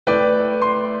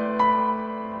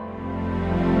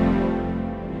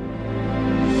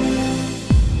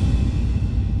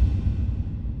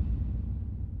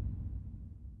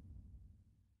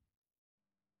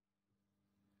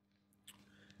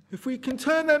If we can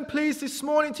turn then please this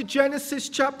morning to Genesis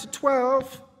chapter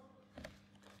 12.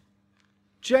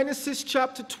 Genesis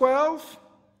chapter 12.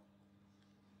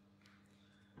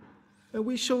 And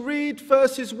we shall read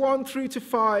verses 1 through to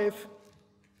 5.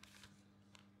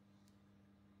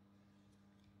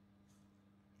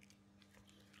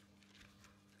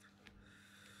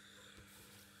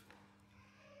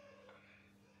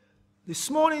 This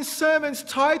morning's sermon's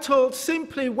titled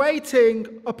simply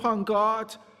Waiting Upon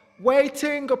God.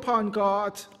 Waiting upon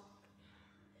God.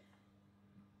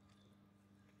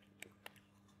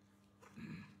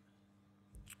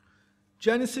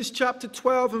 Genesis chapter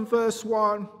 12 and verse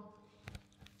 1.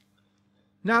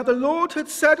 Now the Lord had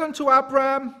said unto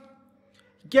Abram,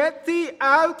 Get thee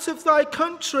out of thy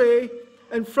country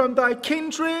and from thy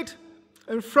kindred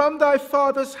and from thy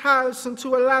father's house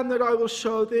unto a land that I will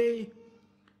show thee.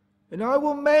 And I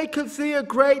will make of thee a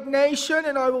great nation,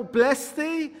 and I will bless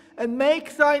thee, and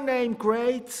make thy name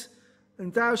great,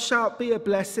 and thou shalt be a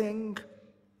blessing.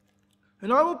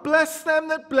 And I will bless them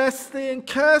that bless thee, and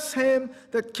curse him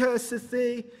that curseth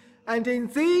thee, and in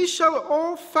thee shall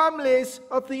all families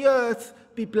of the earth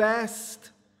be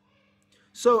blessed.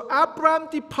 So Abram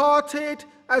departed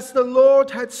as the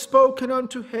Lord had spoken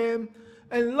unto him,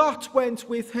 and Lot went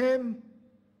with him.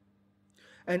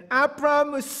 And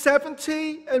Abram was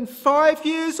 75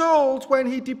 years old when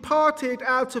he departed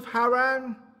out of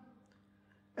Haran.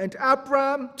 And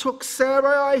Abram took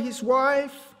Sarai his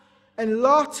wife, and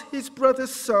Lot his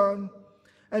brother's son,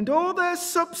 and all their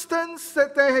substance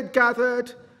that they had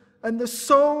gathered, and the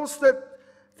souls that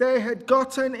they had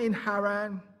gotten in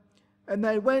Haran. And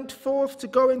they went forth to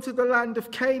go into the land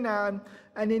of Canaan,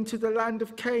 and into the land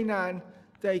of Canaan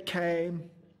they came.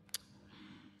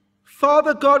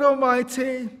 Father God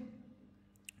Almighty,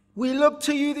 we look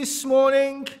to you this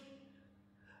morning,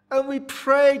 and we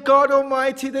pray, God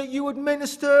Almighty, that you would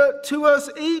minister to us,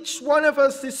 each one of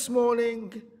us this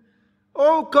morning.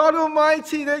 Oh God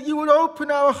Almighty, that you would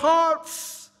open our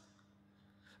hearts,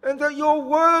 and that your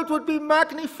word would be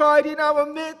magnified in our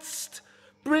midst,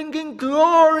 bringing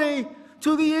glory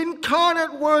to the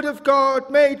incarnate word of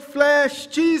God made flesh,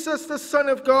 Jesus the Son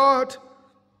of God.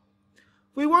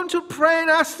 We want to pray and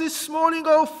ask this morning,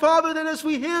 oh Father, that as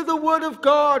we hear the word of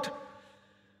God,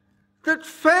 that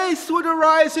faith would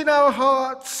arise in our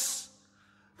hearts,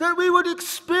 that we would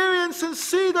experience and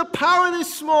see the power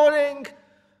this morning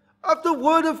of the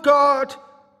word of God,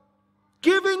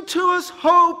 giving to us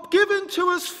hope, giving to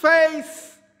us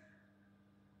faith,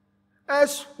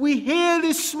 as we hear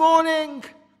this morning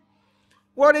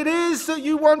what it is that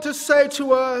you want to say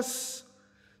to us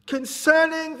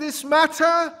concerning this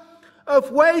matter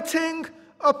of waiting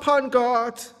upon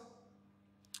God.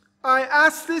 I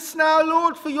ask this now,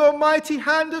 Lord, for your mighty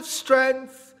hand of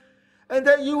strength, and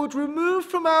that you would remove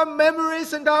from our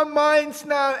memories and our minds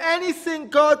now anything,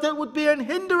 God, that would be an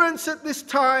hindrance at this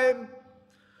time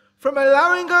from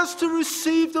allowing us to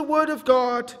receive the word of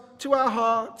God to our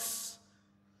hearts.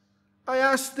 I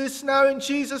ask this now in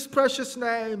Jesus' precious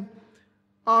name.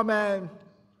 Amen.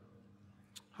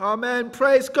 Amen.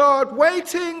 Praise God.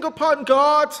 Waiting upon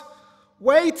God.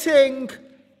 Waiting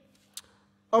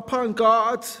upon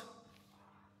God.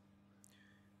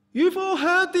 You've all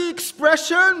heard the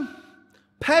expression,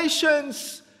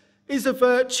 patience is a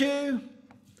virtue.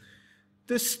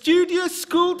 The studious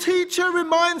school teacher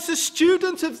reminds the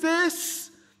student of this,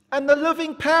 and the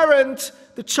loving parent,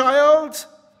 the child.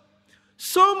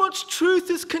 So much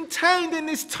truth is contained in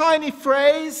this tiny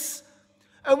phrase,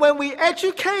 and when we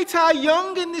educate our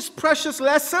young in this precious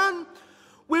lesson,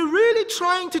 we're really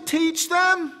trying to teach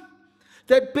them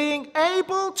that being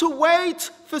able to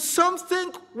wait for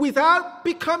something without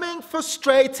becoming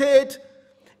frustrated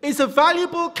is a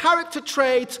valuable character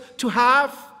trait to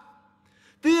have.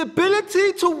 The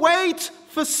ability to wait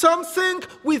for something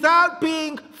without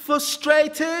being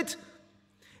frustrated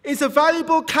is a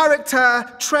valuable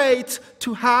character trait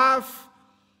to have.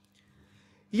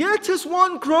 Yet as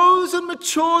one grows and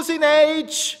matures in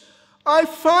age, I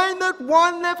find that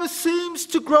one never seems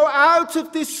to grow out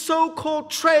of this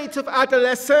so-called trait of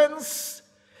adolescence.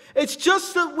 It's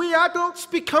just that we adults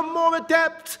become more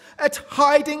adept at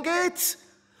hiding it.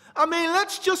 I mean,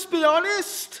 let's just be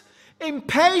honest.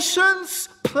 Impatience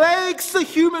plagues the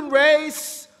human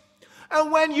race.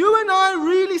 And when you and I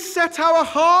really set our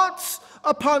hearts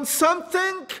upon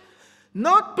something,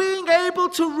 not being able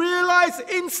to realize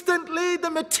instantly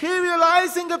the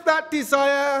materializing of that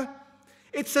desire,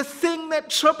 it's a thing that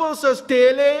troubles us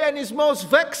dearly and is most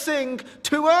vexing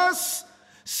to us.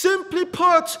 Simply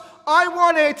put, I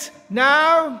want it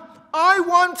now. I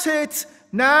want it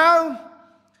now.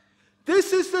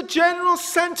 This is the general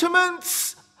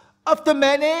sentiments of the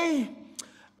many.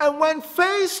 And when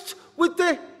faced with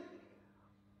the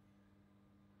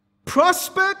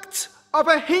prospect of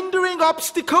a hindering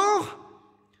obstacle,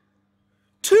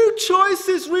 two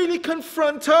choices really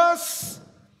confront us.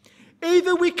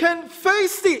 Either we can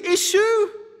face the issue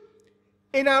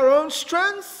in our own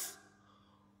strength,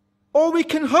 or we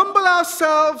can humble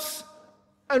ourselves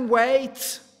and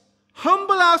wait.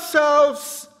 Humble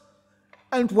ourselves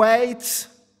and wait.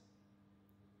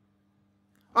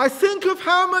 I think of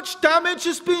how much damage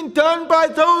has been done by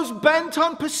those bent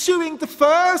on pursuing the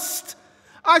first.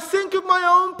 I think of my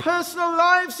own personal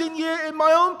life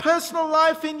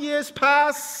in years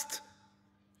past.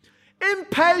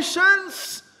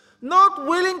 Impatience, not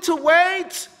willing to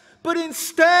wait, but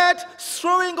instead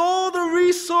throwing all the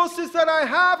resources that I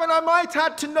have, and I might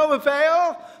add to no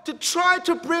avail, to try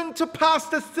to bring to pass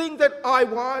the thing that I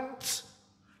want.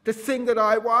 The thing that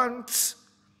I want.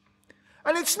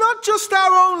 And it's not just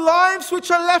our own lives which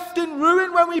are left in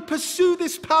ruin when we pursue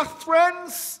this path,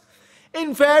 friends.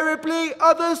 Invariably,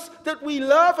 others that we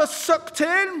love are sucked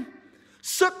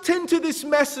into this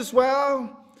mess as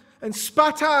well, and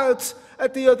spat out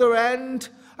at the other end.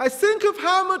 I think of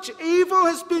how much evil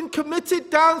has been committed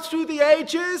down through the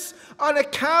ages on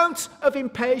account of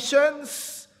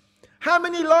impatience. How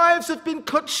many lives have been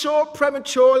cut short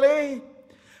prematurely?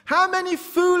 How many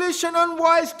foolish and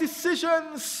unwise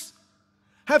decisions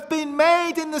have been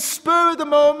made in the spur of the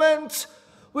moment,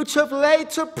 which have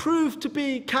later proved to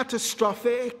be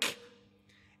catastrophic?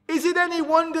 Is it any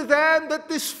wonder then that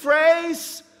this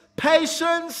phrase,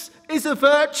 patience is a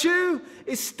virtue,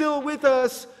 is still with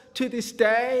us to this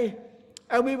day?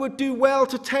 And we would do well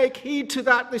to take heed to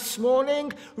that this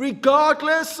morning,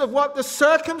 regardless of what the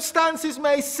circumstances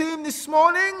may seem this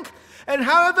morning, and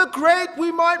however great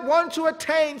we might want to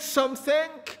attain something,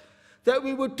 that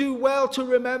we would do well to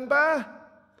remember.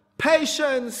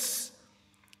 Patience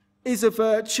is a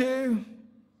virtue.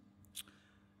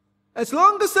 As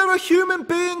long as there are human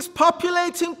beings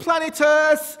populating planet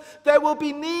Earth, there will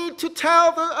be need to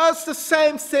tell us the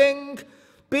same thing.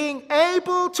 Being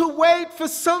able to wait for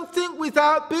something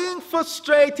without being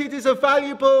frustrated is a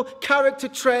valuable character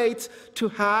trait to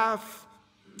have.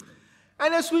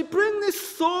 And as we bring this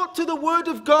thought to the Word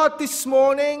of God this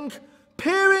morning,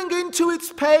 peering into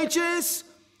its pages,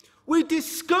 we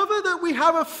discover that we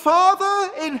have a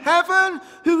Father in heaven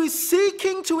who is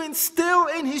seeking to instill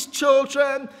in his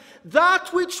children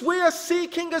that which we are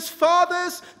seeking as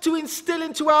fathers to instill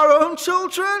into our own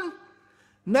children,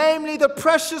 namely the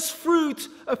precious fruit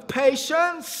of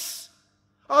patience.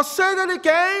 I'll say that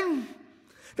again,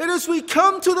 that as we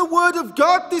come to the Word of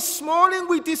God this morning,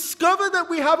 we discover that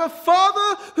we have a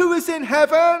Father who is in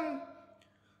heaven,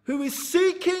 who is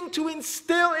seeking to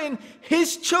instill in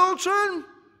his children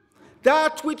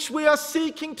that which we are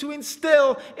seeking to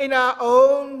instill in our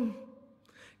own,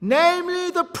 namely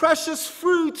the precious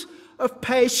fruit of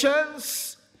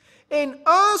patience, in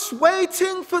us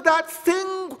waiting for that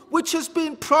thing which has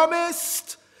been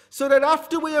promised, so that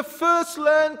after we have first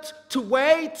learnt to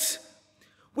wait,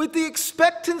 with the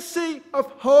expectancy of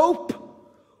hope,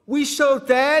 we shall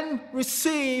then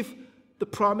receive the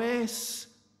promise.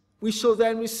 We shall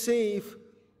then receive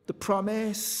the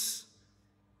promise.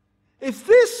 If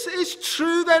this is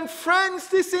true, then friends,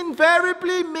 this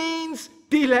invariably means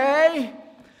delay.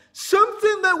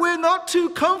 Something that we're not too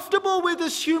comfortable with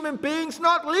as human beings,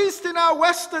 not least in our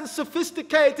Western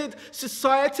sophisticated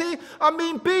society. I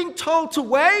mean, being told to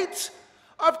wait.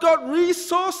 I've got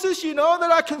resources,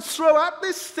 that I can throw at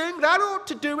this thing. That ought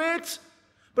to do it.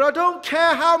 But I don't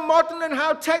care how modern and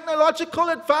how technological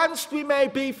advanced we may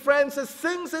be, friends. There's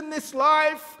things in this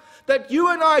life that you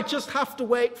and I just have to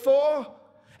wait for.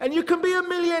 And you can be a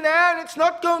millionaire and it's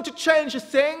not going to change a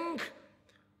thing.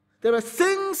 There are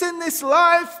things in this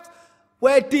life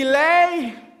where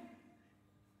delay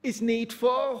is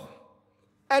needful.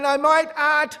 And I might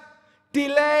add,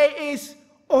 delay is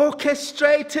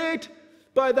orchestrated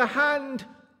by the hand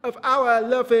of our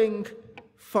loving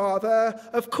Father.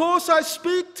 Of course, I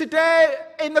speak today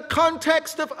in the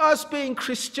context of us being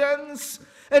Christians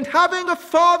and having a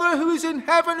Father who is in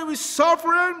heaven, who is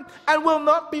sovereign and will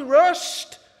not be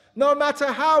rushed, no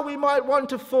matter how we might want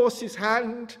to force his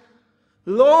hand.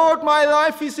 Lord, my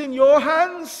life is in your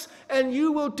hands, and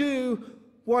you will do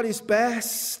what is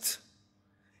best.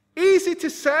 Easy to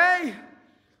say,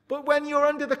 but when you're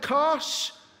under the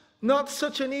cosh, not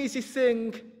such an easy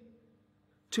thing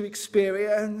to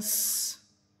experience.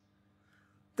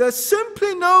 There's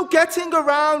simply no getting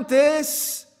around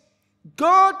this.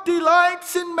 God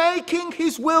delights in making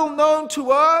his will known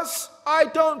to us. I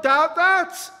don't doubt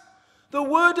that. The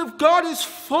Word of God is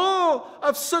full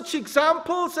of such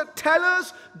examples that tell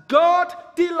us God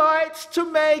delights to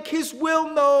make his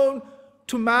will known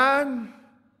to man.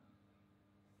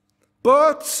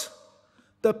 But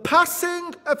the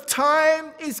passing of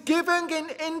time is given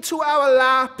into our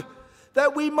lap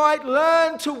that we might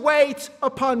learn to wait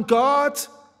upon God,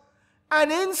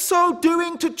 and in so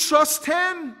doing to trust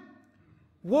him,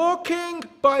 walking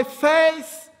by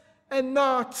faith and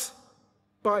not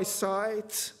by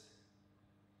sight.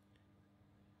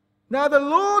 Now the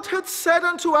Lord had said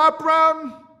unto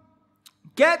Abram,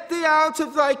 Get thee out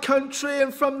of thy country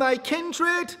and from thy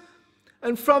kindred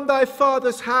and from thy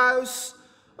father's house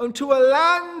unto a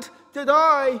land that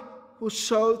I will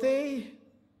show thee.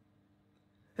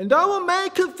 And I will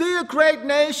make of thee a great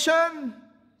nation,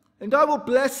 and I will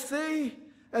bless thee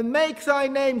and make thy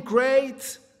name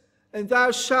great, and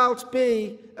thou shalt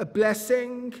be a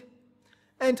blessing.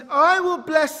 And I will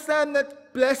bless them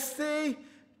that bless thee,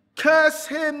 curse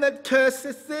him that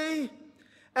curseth thee,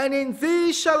 and in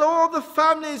thee shall all the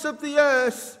families of the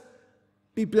earth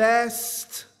be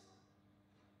blessed.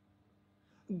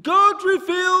 God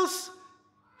reveals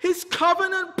his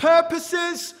covenant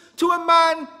purposes to a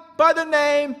man by the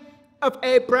name of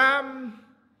Abraham.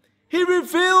 He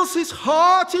reveals his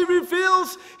heart, he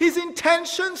reveals his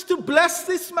intentions to bless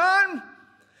this man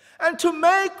and to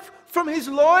make from his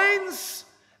loins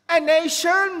a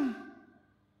nation.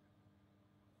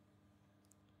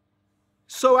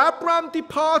 So Abram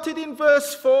departed in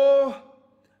verse 4,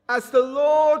 as the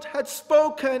Lord had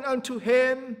spoken unto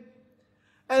him,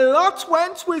 and Lot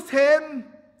went with him.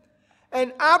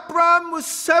 And Abram was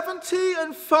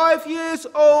 75 years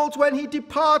old when he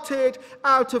departed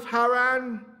out of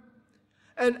Haran.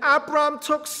 And Abram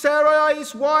took Sarai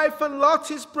his wife, and Lot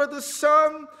his brother's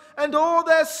son, and all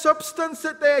their substance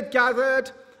that they had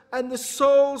gathered, and the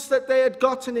souls that they had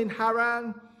gotten in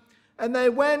Haran. And they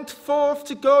went forth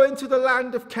to go into the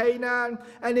land of Canaan,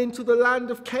 and into the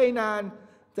land of Canaan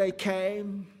they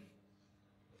came.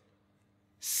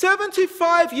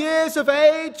 75 years of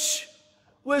age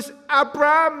was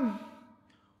Abram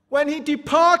when he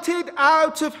departed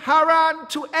out of Haran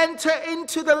to enter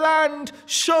into the land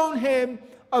shown him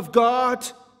of God.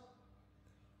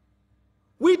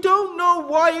 We don't know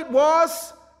why it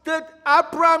was that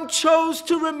Abram chose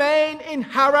to remain in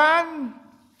Haran.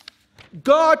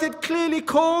 God had clearly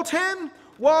called him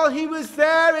while he was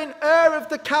there in Ur of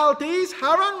the Chaldees.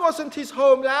 Haran wasn't his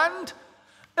homeland.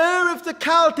 Ur of the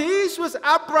Chaldees was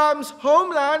Abram's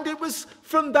homeland. It was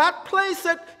from that place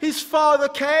that his father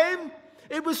came.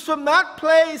 It was from that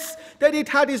place that he'd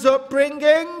had his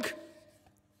upbringing.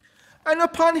 And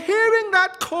upon hearing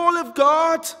that call of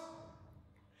God,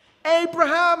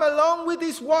 Abraham, along with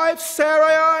his wife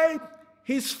Sarai,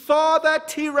 his father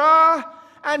Terah,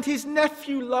 and his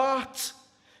nephew Lot,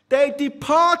 they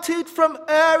departed from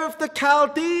Ur of the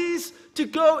Chaldees to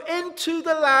go into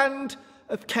the land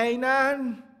of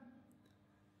Canaan.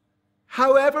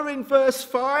 However, in verse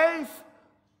 5,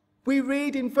 we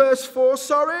read in verse 4,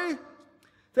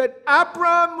 that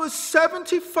Abram was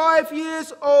 75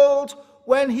 years old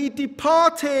when he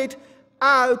departed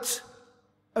out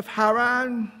of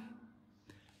Haran.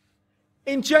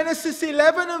 In Genesis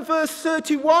 11 and verse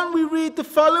 31, we read the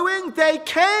following: They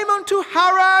came unto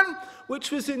Haran,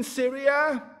 which was in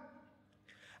Syria,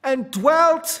 and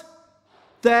dwelt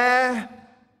there.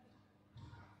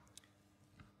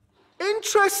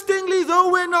 Interestingly,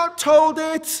 though we're not told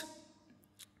it,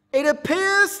 it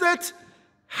appears that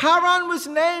Haran was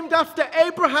named after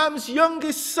Abraham's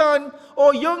youngest son,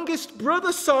 or youngest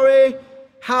brother,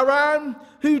 Haran,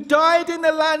 who died in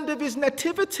the land of his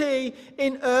nativity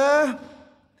in Ur.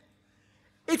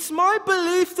 It's my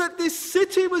belief that this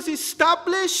city was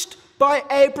established by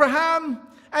Abraham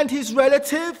and his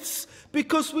relatives,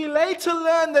 because we later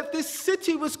learn that this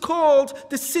city was called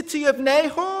the city of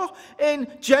Nahor in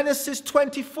Genesis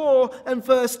 24 and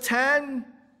verse 10.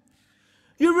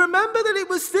 You remember that it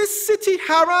was this city,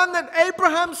 Haran, that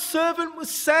Abraham's servant was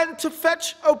sent to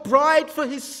fetch a bride for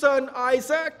his son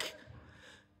Isaac.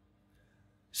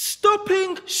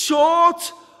 Stopping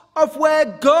short of where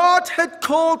God had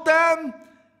called them,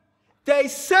 they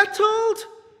settled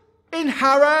in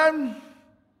Haran,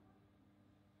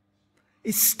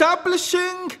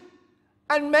 establishing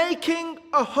and making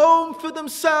a home for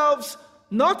themselves,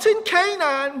 not in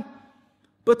Canaan,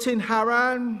 but in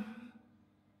Haran.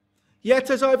 Yet,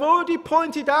 as I've already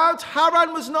pointed out,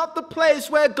 Haran was not the place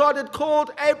where God had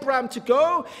called Abraham to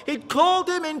go. He'd called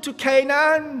him into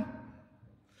Canaan.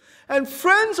 And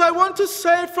friends, I want to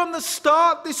say from the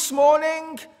start this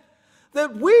morning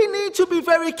that we need to be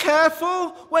very careful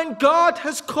when God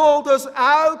has called us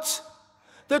out,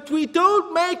 that we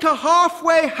don't make a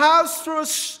halfway house for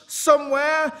us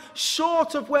somewhere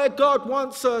short of where God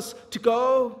wants us to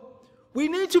go. We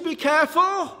need to be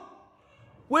careful.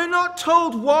 We're not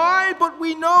told why, but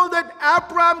we know that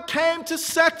Abram came to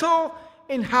settle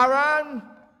in Haran,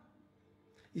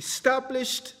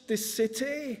 established this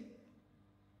city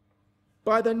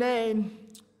by the name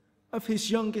of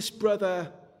his youngest brother,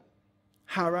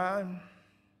 Haran.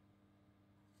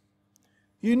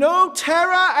 You know,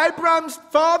 Terah, Abram's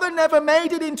father, never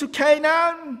made it into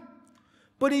Canaan,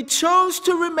 but he chose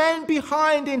to remain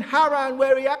behind in Haran,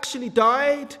 where he actually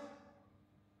died.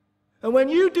 And when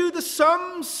you do the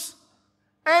sums,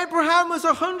 Abraham was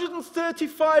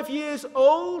 135 years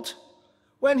old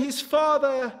when his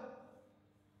father,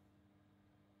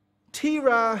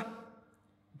 Terah,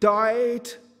 died.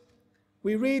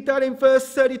 We read that in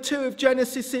verse 32 of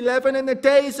Genesis 11, and the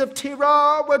days of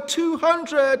Terah were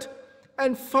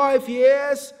 205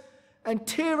 years, and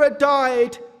Terah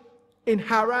died in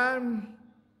Haran.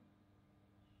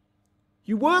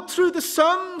 You work through the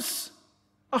sums,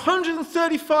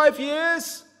 135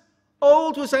 years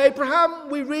old was Abraham.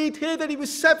 We read here that he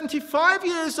was 75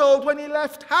 years old when he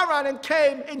left Haran and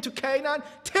came into Canaan.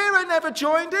 Terah never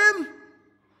joined him.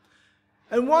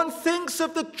 And one thinks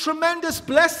of the tremendous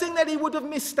blessing that he would have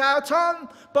missed out on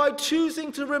by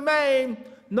choosing to remain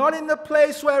not in the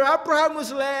place where Abraham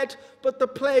was led, but the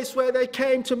place where they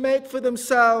came to make for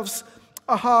themselves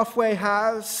a halfway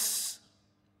house.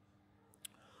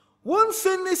 Once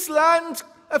in this land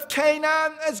of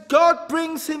Canaan, as God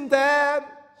brings him there,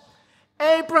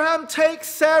 Abraham takes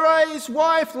Sarah, his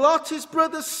wife, Lot, his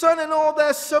brother's son, and all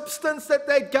their substance that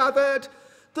they gathered,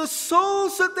 the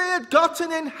souls that they had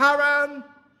gotten in Haran.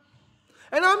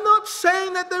 And I'm not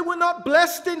saying that they were not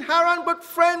blessed in Haran, but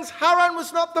friends, Haran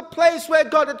was not the place where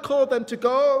God had called them to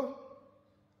go.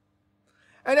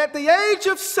 And at the age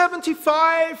of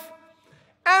 75,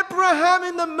 Abraham,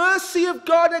 in the mercy of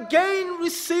God, again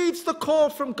receives the call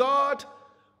from God.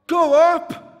 Go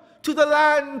up to the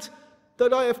land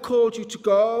that I have called you to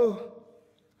go.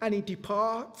 And he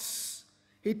departs.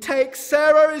 He takes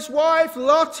Sarah, his wife,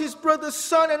 Lot, his brother's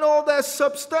son, and all their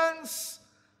substance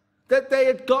that they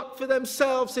had got for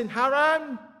themselves in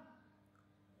Haran.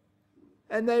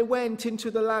 And they went into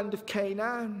the land of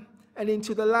Canaan. And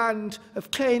into the land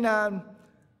of Canaan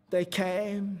they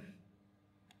came.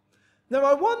 Now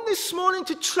I want this morning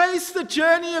to trace the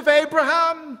journey of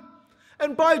Abraham.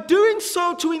 And by doing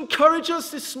so, to encourage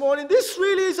us this morning. This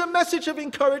really is a message of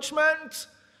encouragement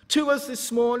to us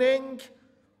this morning.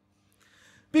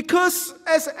 Because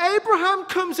as Abraham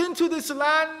comes into this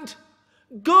land,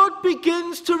 God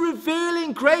begins to reveal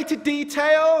in greater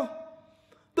detail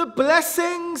the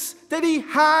blessings that he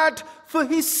had for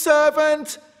his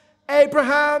servant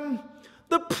Abraham,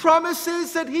 the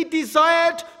promises that he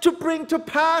desired to bring to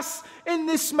pass in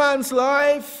this man's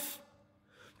life.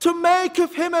 To make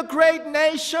of him a great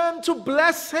nation, to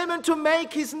bless him and to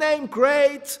make his name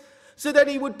great, so that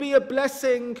he would be a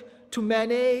blessing to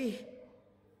many.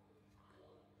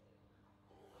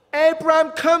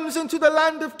 Abraham comes into the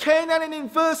land of Canaan, and in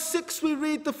verse 6 we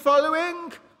read the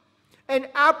following. And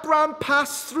Abraham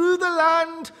passed through the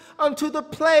land unto the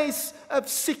place of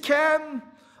Shechem,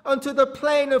 unto the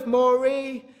plain of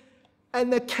Moreh,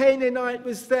 and the Canaanite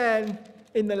was then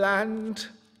in the land.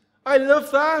 I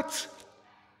love that.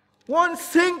 One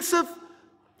thinks of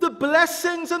the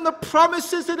blessings and the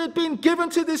promises that had been given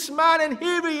to this man, and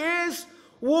here he is,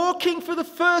 walking for the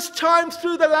first time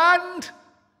through the land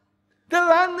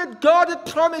that God had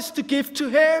promised to give to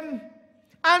him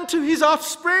and to his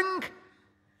offspring.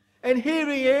 And here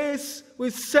he is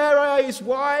with Sarah, his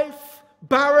wife,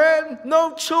 barren,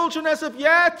 no children as of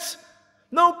yet,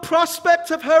 no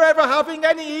prospect of her ever having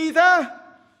any either.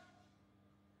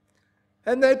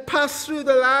 And they pass through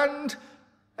the land,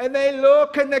 and they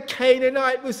look, and the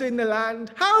Canaanite was in the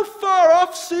land. How far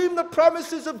off seem the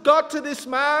promises of God to this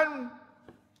man?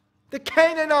 The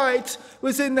Canaanite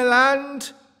was in the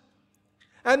land.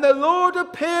 And the Lord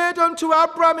appeared unto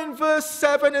Abram in verse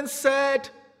 7 and said,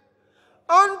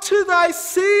 Unto thy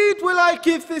seed will I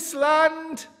give this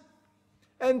land.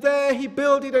 And there he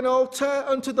builded an altar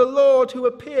unto the Lord who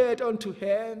appeared unto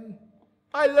him.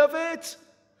 I love it.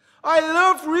 I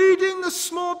love reading the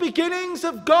small beginnings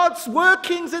of God's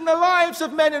workings in the lives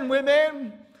of men and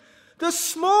women. The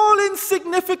small,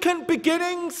 insignificant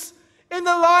beginnings in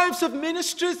the lives of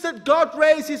ministries that God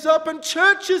raises up and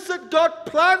churches that God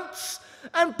plants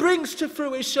and brings to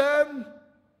fruition.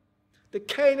 The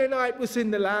Canaanite was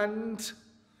in the land.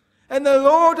 And the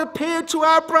Lord appeared to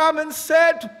Abraham and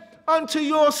said, Unto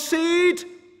your seed,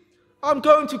 I'm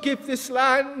going to give this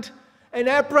land. And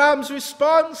Abraham's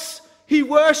response, he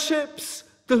worships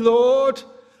the Lord.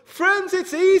 Friends,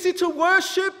 it's easy to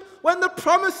worship when the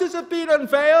promises have been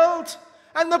unveiled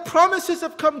and the promises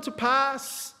have come to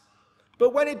pass.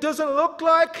 But when it doesn't look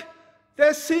like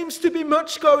there seems to be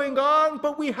much going on,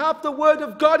 but we have the word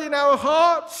of God in our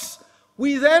hearts,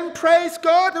 we then praise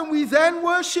God and we then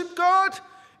worship God.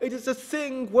 It is a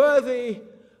thing worthy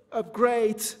of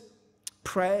great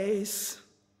praise.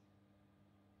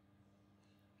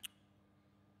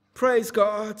 Praise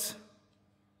God.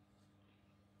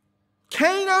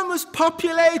 Canaan was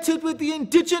populated with the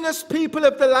indigenous people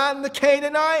of the land, the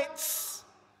Canaanites.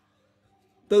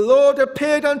 The Lord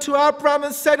appeared unto Abraham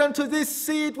and said, unto this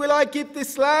seed will I give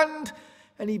this land.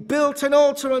 And he built an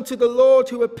altar unto the Lord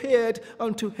who appeared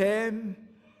unto him.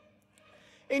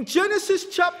 In Genesis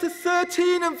chapter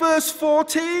 13 and verse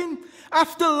 14,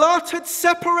 after Lot had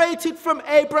separated from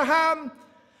Abraham,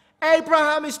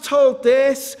 Abraham is told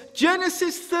this.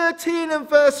 Genesis 13 and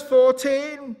verse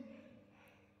 14.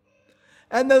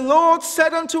 And the Lord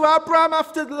said unto Abraham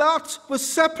after Lot was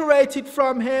separated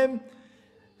from him,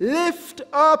 lift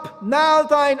up now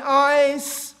thine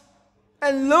eyes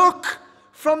and look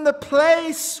from the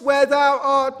place where thou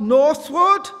art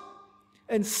northward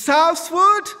and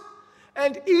southward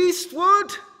and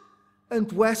eastward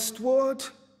and westward.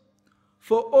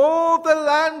 For all the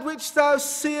land which thou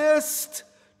seest,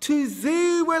 to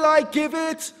thee will I give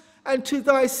it, and to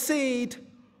thy seed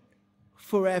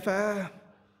forever.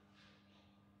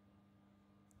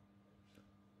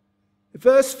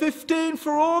 Verse 15,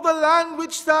 for all the land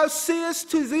which thou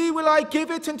seest, to thee will I give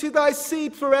it, and to thy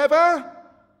seed forever.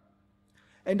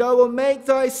 And I will make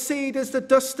thy seed as the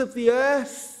dust of the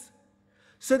earth,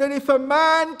 so that if a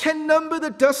man can number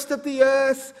the dust of the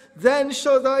earth, then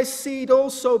shall thy seed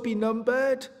also be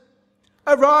numbered.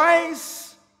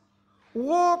 Arise,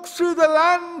 walk through the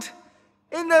land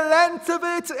in the length of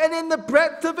it and in the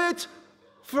breadth of it,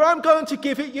 for I'm going to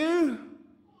give it you.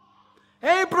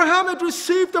 Abraham had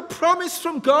received a promise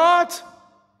from God,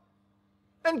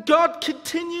 and God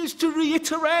continues to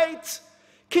reiterate,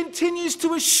 continues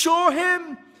to assure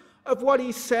him of what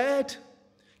he said,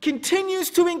 continues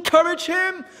to encourage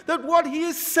him that what he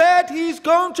has said he is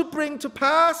going to bring to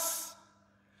pass.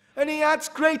 And he adds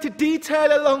greater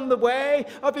detail along the way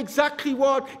of exactly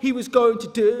what he was going to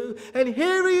do. And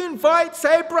here he invites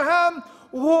Abraham,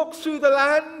 walk through the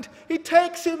land. He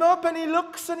takes him up and he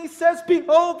looks and he says,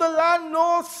 behold the land,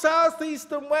 north, south,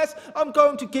 east and west. I'm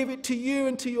going to give it to you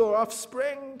and to your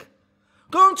offspring.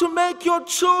 Going to make your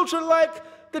children like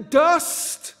the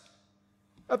dust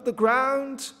of the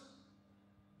ground.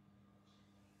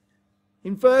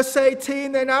 In verse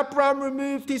 18, then Abraham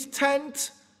removed his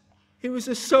tent. He was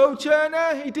a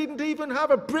sojourner. He didn't even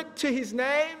have a brick to his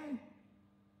name.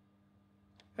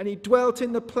 And he dwelt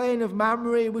in the plain of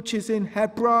Mamre, which is in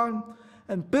Hebron,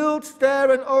 and built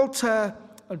there an altar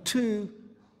unto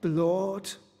the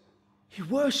Lord. He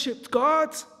worshipped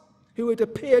God, who had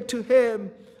appeared to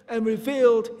him and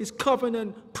revealed his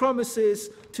covenant promises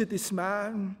to this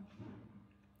man.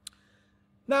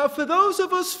 Now, for those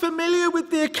of us familiar with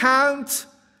the account,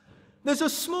 there's a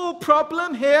small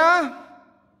problem here.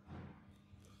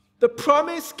 The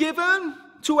promise given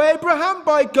to Abraham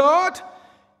by God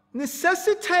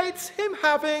necessitates him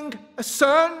having a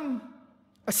son.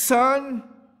 A son.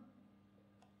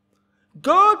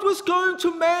 God was going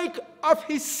to make of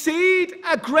his seed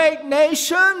a great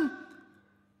nation,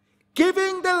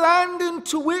 giving the land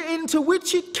into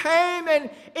which it came and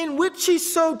in which he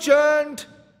sojourned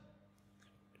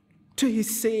to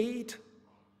his seed.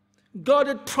 God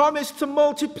had promised to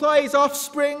multiply his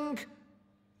offspring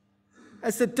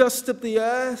as the dust of the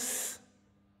earth.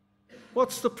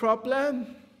 What's the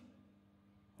problem?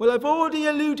 Well, I've already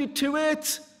alluded to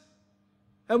it,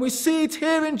 and we see it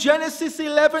here in Genesis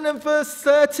 11 and verse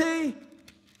 30.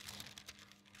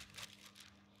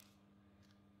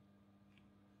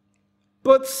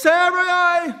 But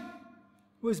Sarai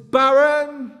was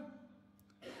barren.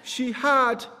 She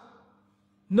had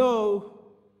no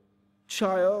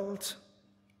child.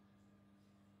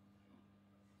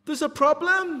 There's a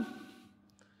problem.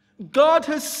 God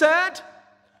has said,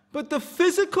 but the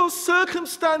physical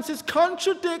circumstances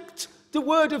contradict the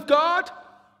word of God.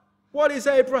 What is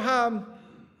Abraham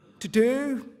to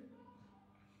do?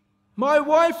 My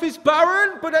wife is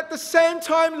barren, but at the same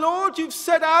time, Lord, you've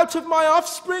said out of my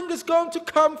offspring is going to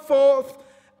come forth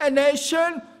a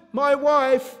nation. My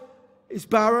wife is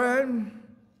barren.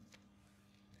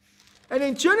 And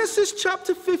in Genesis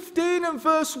chapter 15 and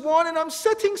verse 1, and I'm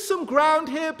setting some ground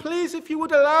here, please, if you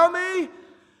would allow me,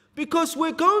 because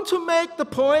we're going to make the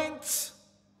point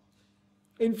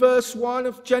in verse 1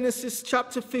 of Genesis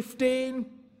chapter 15.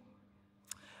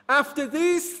 After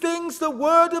these things, the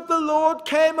word of the Lord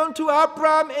came unto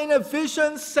Abram in a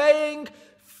vision, saying,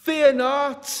 Fear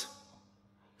not,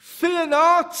 fear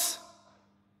not,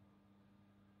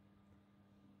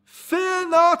 fear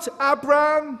not,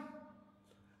 Abram.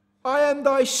 I am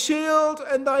thy shield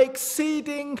and thy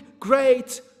exceeding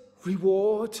great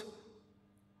reward.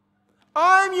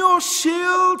 I am your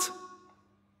shield,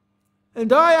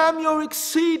 and I am your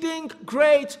exceeding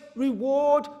great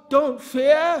reward. Don't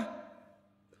fear.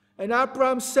 And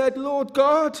Abram said, Lord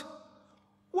God,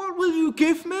 what will you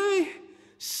give me,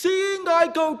 seeing I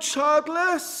go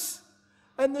childless,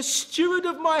 and the steward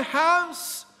of my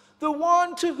house, the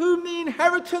one to whom the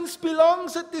inheritance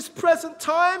belongs at this present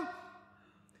time,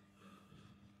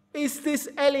 is this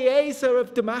Eliezer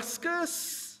of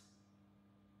Damascus?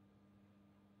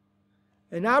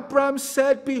 And Abram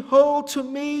said, Behold, to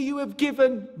me you have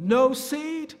given no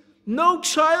seed, no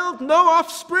child, no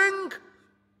offspring.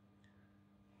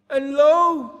 And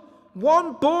lo,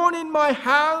 one born in my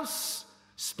house,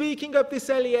 speaking of this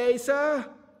Eliezer,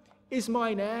 is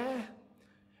mine heir.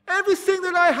 Everything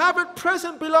that I have at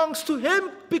present belongs to him,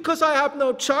 because I have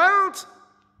no child.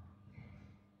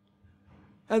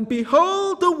 And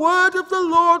behold, the word of the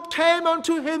Lord came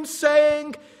unto him,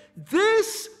 saying,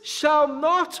 This shall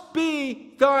not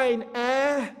be thine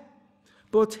heir,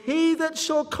 but he that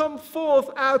shall come forth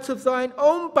out of thine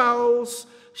own bowels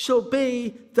shall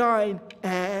be thine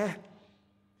heir.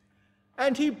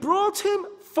 And he brought him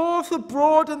forth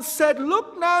abroad and said,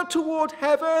 Look now toward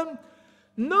heaven,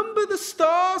 number the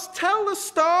stars, tell the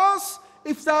stars,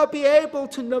 if thou be able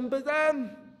to number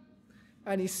them.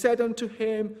 And he said unto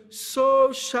him,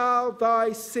 So shall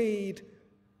thy seed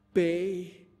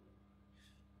be.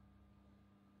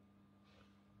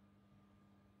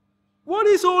 What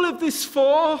is all of this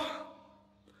for?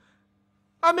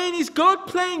 I mean, is God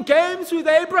playing games with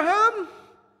Abraham?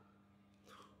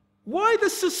 Why the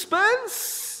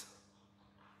suspense?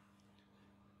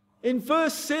 In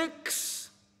verse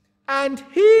 6, and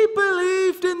he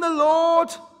believed in the Lord,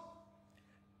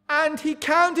 and he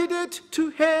counted it to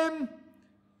him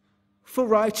for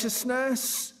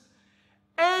righteousness.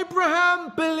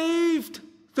 Abraham believed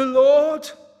the Lord.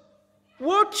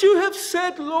 What you have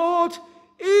said, Lord,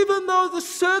 even though the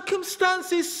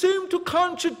circumstances seem to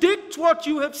contradict what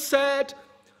you have said,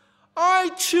 I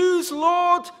choose,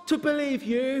 Lord, to believe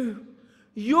you.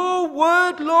 Your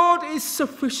word, Lord, is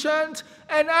sufficient.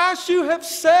 And as you have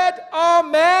said,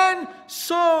 Amen,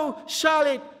 so shall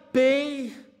it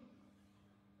be.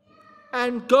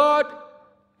 And God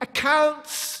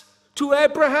accounts to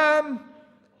Abraham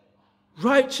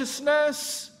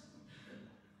righteousness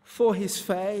for his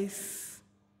faith.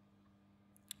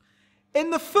 In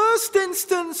the first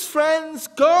instance, friends,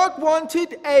 God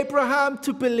wanted Abraham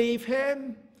to believe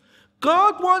him.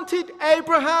 God wanted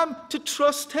Abraham to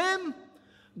trust him.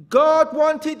 God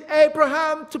wanted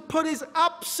Abraham to put his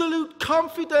absolute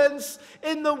confidence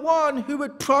in the one who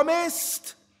had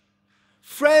promised.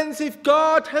 Friends, if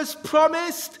God has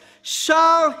promised,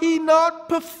 shall he not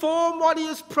perform what he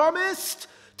has promised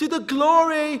to the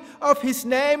glory of his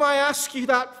name? I ask you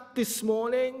that this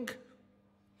morning.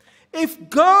 If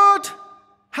God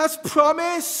has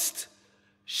promised,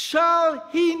 shall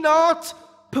he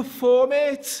not perform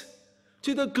it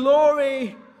to the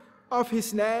glory of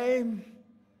his name?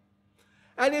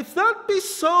 And if that be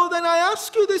so, then I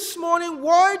ask you this morning,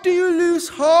 why do you lose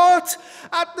heart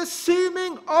at the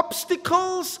seeming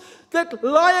obstacles that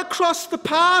lie across the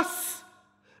path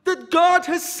that God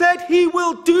has said he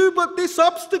will do, but this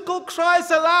obstacle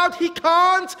cries aloud, he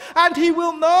can't and he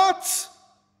will not?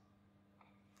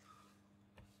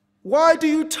 Why do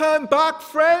you turn back,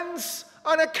 friends,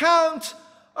 on account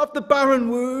of the barren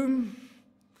womb?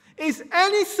 Is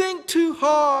anything too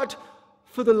hard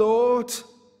for the Lord?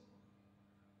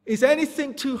 Is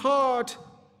anything too hard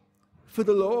for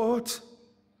the Lord?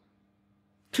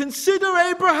 Consider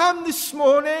Abraham this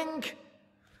morning,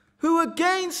 who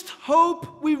against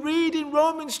hope, we read in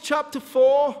Romans chapter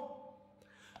 4,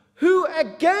 who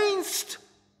against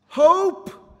hope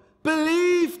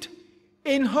believed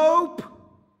in hope.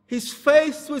 His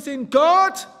faith was in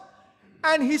God,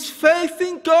 and his faith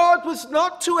in God was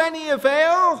not to any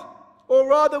avail, or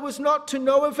rather was not to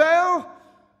no avail.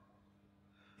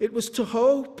 It was to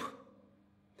hope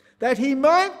that he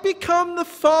might become the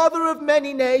father of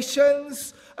many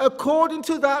nations, according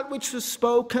to that which was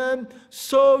spoken,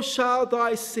 so shall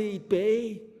thy seed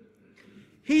be.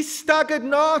 He staggered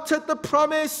not at the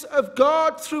promise of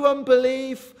God through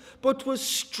unbelief, but was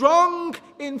strong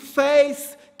in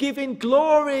faith, giving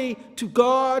glory to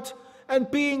God, and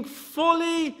being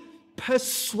fully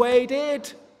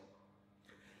persuaded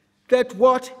that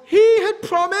what he had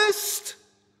promised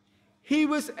he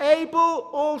was able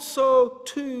also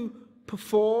to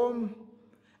perform,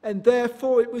 and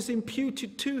therefore it was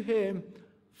imputed to him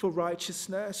for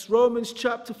righteousness. Romans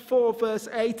chapter 4, verse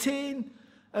 18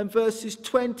 and verses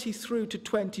 20 through to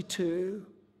 22.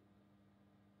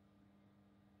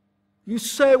 You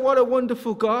say, what a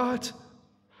wonderful God,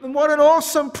 and what an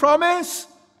awesome promise,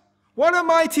 what a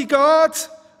mighty God,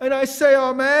 and I say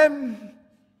amen.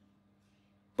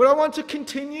 But I want to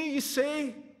continue, you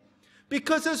see,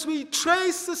 because as we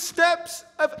trace the steps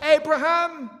of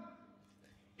Abraham,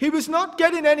 he was not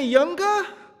getting any younger.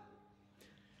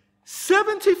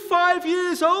 75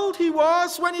 years old he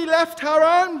was when he left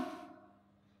Haran.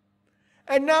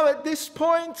 And now at this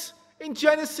point in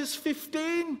Genesis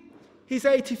 15, he's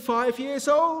 85 years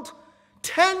old.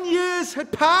 10 years had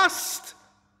passed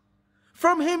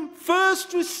from him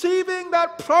first receiving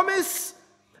that promise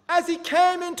as he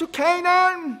came into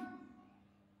Canaan.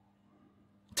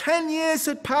 10 years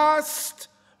had passed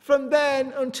from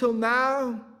then until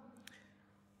now.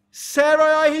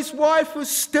 Sarai, his wife, was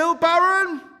still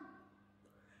barren,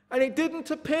 and it didn't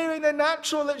appear in the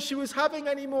natural that she was having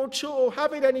any more children or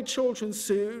having any children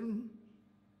soon.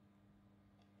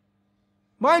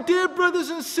 My dear brothers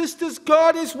and sisters,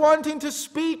 God is wanting to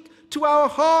speak to our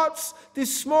hearts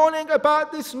this morning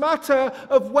about this matter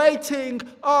of waiting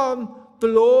on the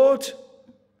Lord.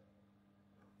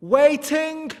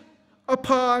 Waiting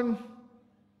upon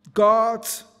God.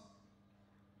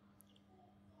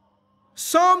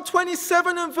 Psalm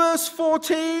 27 and verse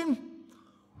 14.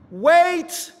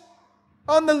 Wait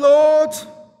on the Lord,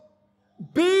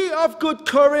 be of good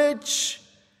courage,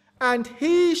 and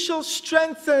he shall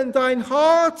strengthen thine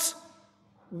heart.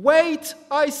 Wait,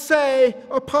 I say,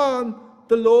 upon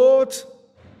the Lord.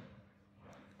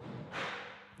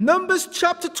 Numbers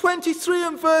chapter 23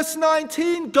 and verse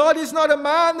 19. God is not a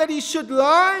man that he should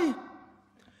lie,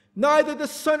 neither the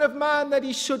Son of Man that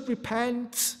he should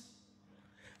repent.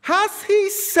 Hath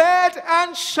he said,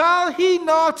 and shall he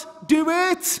not do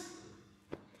it?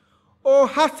 Or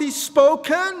hath he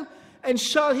spoken, and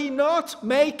shall he not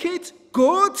make it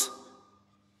good?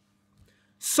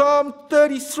 Psalm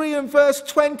 33 and verse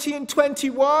 20 and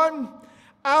 21.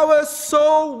 Our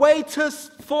soul waiteth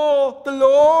for the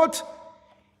Lord.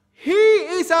 He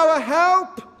is our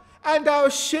help and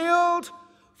our shield,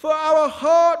 for our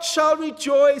heart shall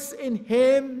rejoice in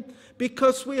him,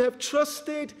 because we have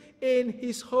trusted in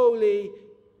his holy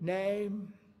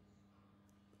name.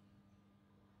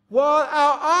 While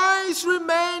our eyes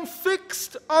remain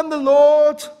fixed on the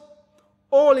Lord,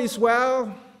 all is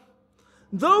well.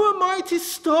 Though a mighty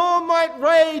storm might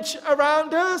rage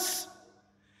around us,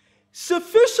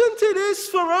 sufficient it is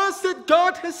for us that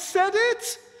God has said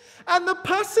it, and the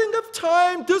passing of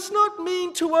time does not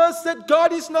mean to us that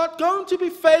God is not going to be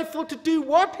faithful to do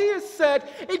what he has said.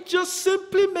 It just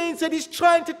simply means that he's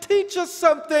trying to teach us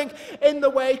something in the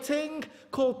waiting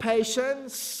called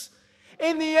patience.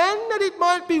 In the end, that it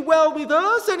might be well with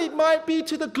us and it might be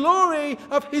to the glory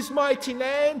of his mighty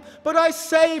name. But I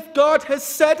say, if God has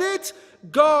said it,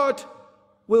 God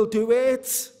will do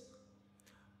it.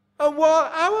 And while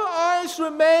our eyes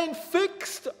remain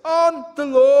fixed on the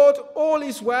Lord, all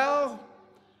is well.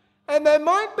 And there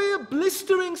might be a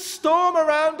blistering storm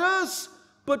around us,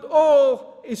 but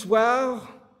all is well.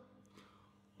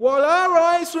 While our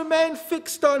eyes remain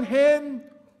fixed on him,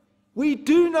 we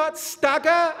do not stagger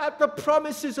at the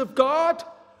promises of God.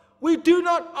 We do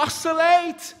not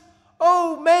oscillate.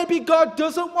 Oh, maybe God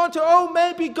doesn't want to. Oh,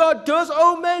 maybe God does.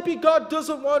 Oh, maybe God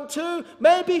doesn't want to.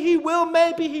 Maybe he will,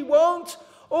 maybe he won't.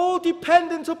 All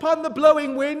dependent upon the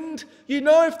blowing wind. You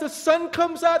know, if the sun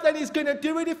comes out, then he's going to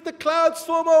do it. If the clouds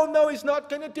form, oh no, he's not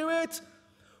going to do it.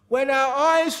 When our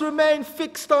eyes remain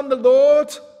fixed on the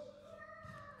Lord,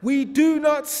 we do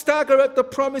not stagger at the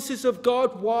promises of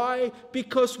God. Why?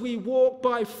 Because we walk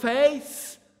by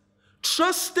faith,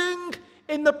 trusting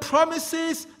in the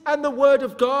promises and the word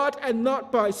of God, and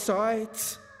not by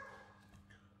sight.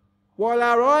 While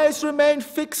our eyes remain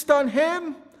fixed on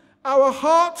him, our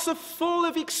hearts are full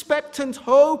of expectant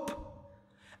hope,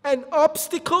 and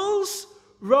obstacles,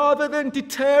 rather than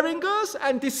deterring us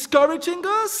and discouraging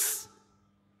us,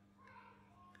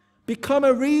 become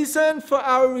a reason for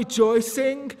our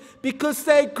rejoicing, because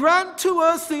they grant to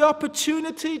us the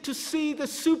opportunity to see the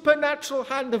supernatural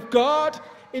hand of God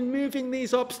in moving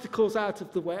these obstacles out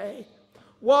of the way,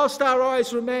 whilst our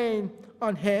eyes remain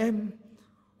on him.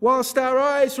 Whilst our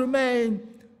eyes remain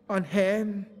on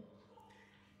him.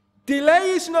 Delay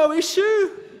is no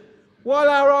issue while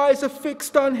our eyes are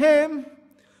fixed on him,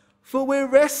 for we're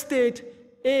rested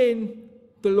in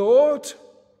the Lord.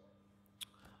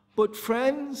 But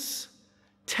friends,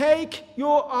 take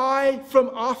your eye from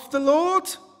off the Lord,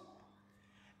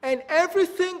 And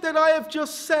everything that I have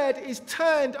just said is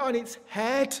turned on its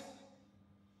head.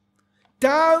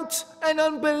 Doubt and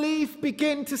unbelief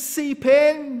begin to seep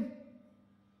in.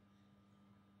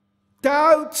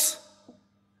 Doubt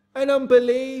and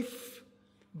unbelief,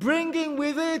 bringing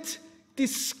with it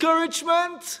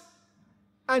discouragement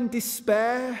and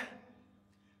despair.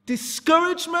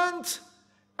 Discouragement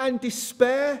and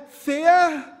despair,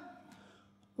 fear,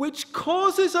 which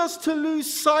causes us to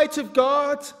lose sight of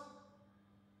God.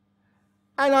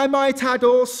 And I might add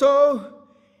also,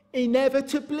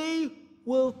 inevitably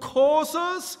will cause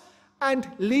us and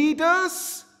lead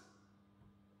us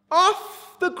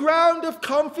off the ground of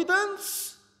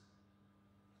confidence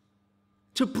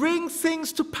to bring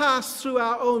things to pass through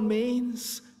our own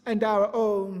means and our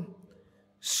own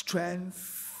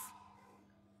strength.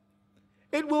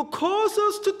 It will cause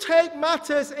us to take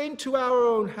matters into our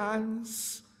own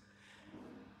hands.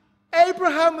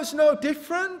 Abraham was no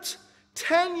different.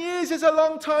 10 years is a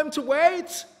long time to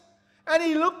wait. And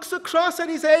he looks across at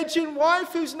his aging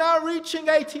wife, who's now reaching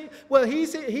 80. Well,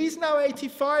 he's now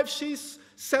 85. She's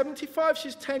 75.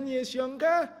 She's 10 years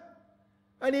younger.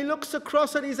 And he looks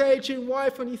across at his aging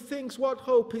wife and he thinks, what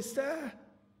hope is there?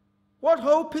 What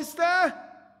hope is there?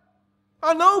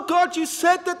 I know, God, you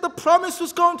said that the promise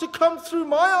was going to come through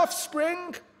my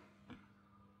offspring.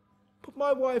 But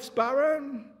my wife's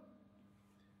barren.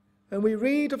 And we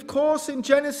read, of course, in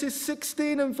Genesis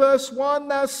 16 and verse 1,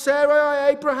 now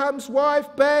Sarai, Abraham's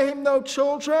wife, bare him no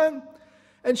children,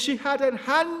 and she had an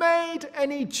handmaid,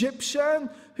 an Egyptian,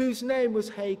 whose name was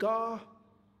Hagar.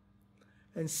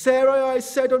 And Sarai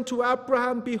said unto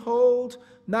Abraham, behold,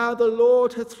 now the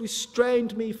Lord hath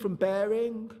restrained me from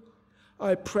bearing.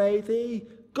 I pray thee,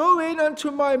 go in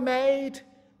unto my maid,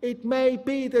 it may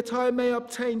be that I may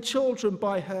obtain children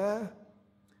by her.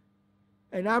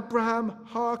 And Abraham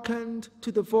hearkened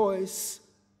to the voice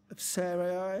of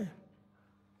Sarai.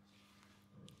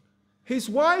 His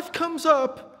wife comes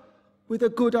up with a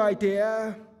good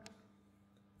idea.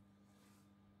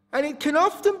 And it can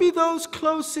often be those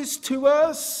closest to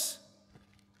us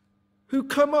who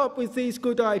come up with these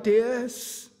good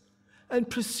ideas and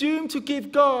presume to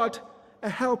give God a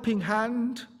helping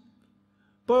hand.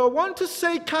 But I want to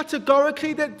say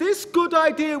categorically that this good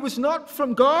idea was not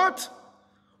from God.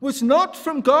 Was not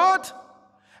from God,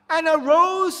 and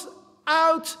arose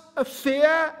out of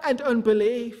fear and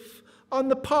unbelief on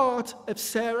the part of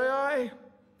Sarai,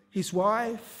 his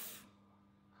wife.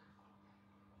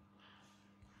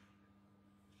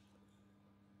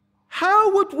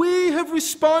 How would we have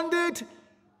responded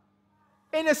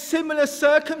in a similar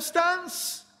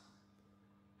circumstance?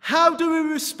 How do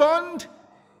we respond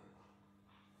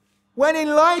when, in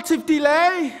light of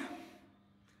delay,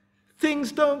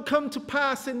 things don't come to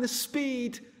pass in the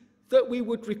speed that we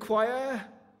would require?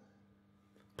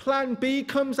 Plan B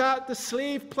comes out the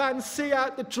sleeve, plan C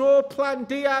out the drawer, plan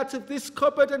D out of this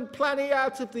cupboard, and plan E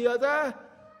out of the other.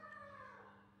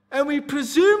 And we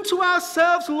presume to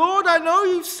ourselves, Lord, I know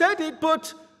you've said it,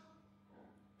 but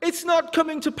it's not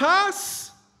coming to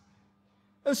pass.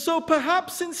 And so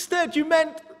perhaps instead you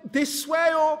meant this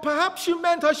way, or perhaps you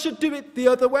meant I should do it the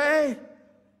other way.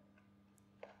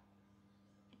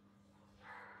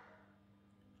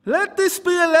 Let this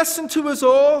be a lesson to us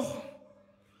all,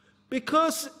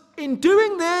 because in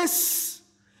doing this,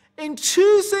 in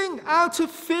choosing out of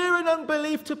fear and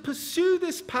unbelief to pursue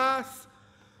this path,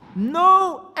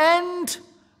 no end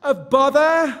of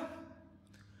bother,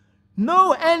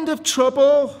 no end of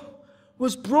trouble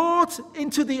was brought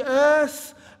into the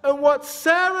earth, and what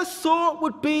Sarah thought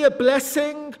would be a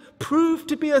blessing proved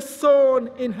to be a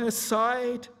thorn in her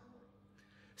side.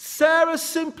 Sarah,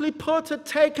 simply put, had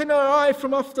taken her eye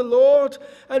from off the Lord,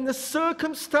 and the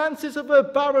circumstances of her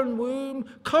barren womb,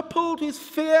 coupled with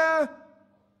fear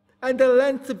and a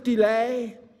length of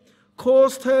delay,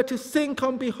 caused her to think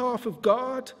on behalf of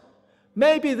God,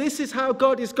 maybe this is how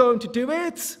God is going to do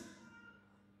it.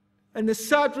 And the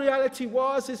sad reality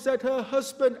is that her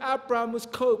husband Abraham was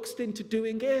coaxed into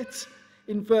doing it.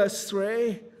 In verse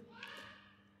 3,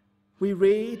 we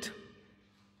read,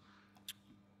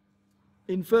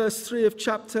 in verse 3 of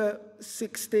chapter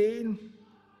 16,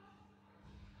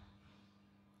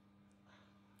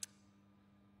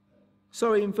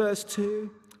 in verse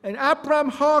 2, and Abraham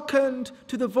hearkened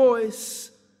to the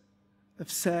voice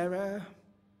of Sarah.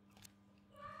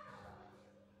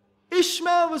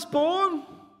 Ishmael was born.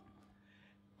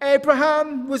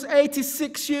 Abraham was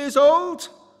 86 years old.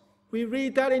 We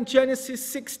read that in Genesis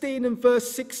 16 and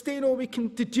verse 16, or we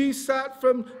can deduce that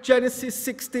from Genesis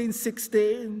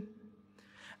 16:16.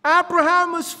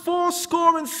 Abraham was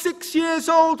 86 years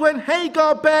old when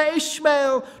Hagar bare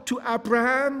Ishmael to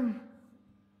Abraham.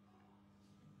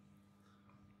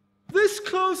 This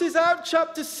closes out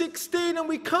chapter 16, and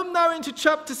we come now into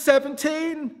chapter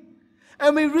 17.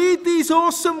 And we read these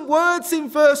awesome words in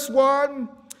verse 1.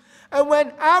 And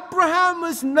when Abraham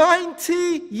was 90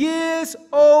 years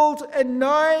old and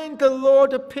 9, the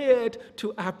Lord appeared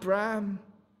to Abraham.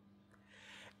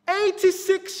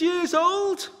 86 years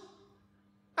old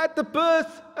at the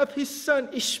birth of his son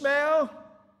Ishmael.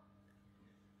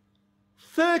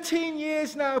 13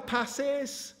 years now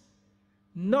passes.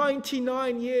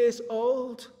 99 years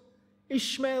old.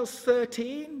 Ishmael's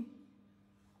 13.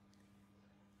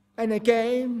 And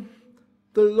again,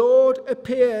 the Lord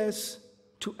appears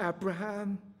to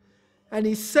Abraham, and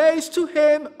he says to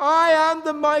him, I am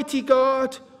the mighty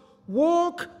God.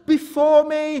 Walk before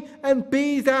me and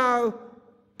be thou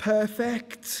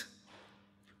perfect.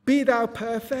 Be thou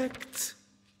perfect.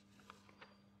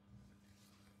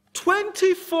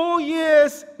 24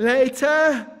 years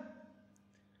later,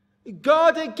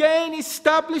 God again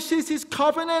establishes his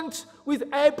covenant with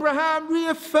Abraham,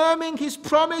 reaffirming his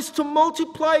promise to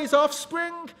multiply his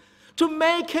offspring, to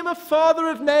make him a father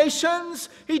of nations.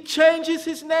 He changes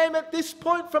his name at this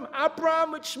point from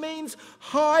Abraham, which means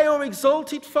high or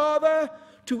exalted father,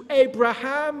 to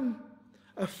Abraham,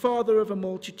 a father of a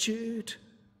multitude.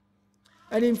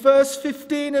 And in verse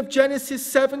 15 of Genesis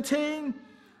 17,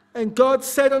 and God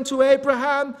said unto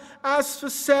Abraham, As for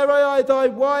Sarai thy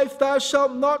wife, thou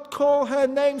shalt not call her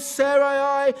name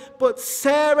Sarai, but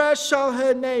Sarah shall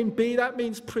her name be. That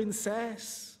means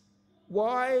princess.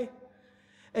 Why?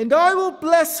 And I will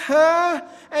bless her,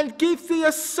 and give thee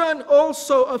a son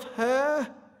also of her.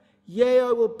 Yea,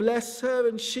 I will bless her,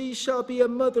 and she shall be a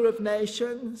mother of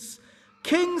nations.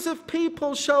 Kings of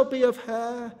people shall be of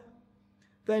her.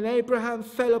 Then Abraham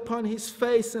fell upon his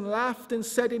face and laughed, and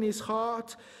said in his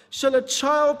heart, Shall a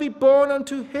child be born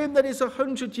unto him that is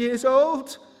 100 years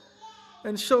old?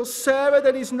 And shall Sarah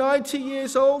that is 90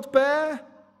 years old bear?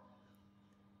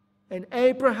 And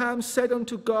Abraham said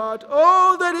unto God,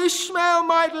 Oh, that Ishmael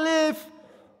might live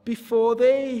before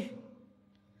thee.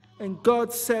 And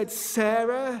God said,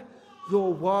 Sarah,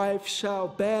 your wife shall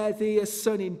bear thee a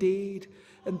son indeed,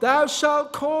 and thou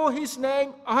shalt call his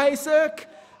name Isaac,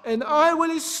 and I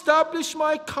will establish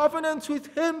my covenant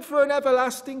with him for an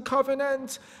everlasting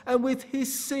covenant, and with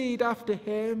his seed after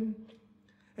him.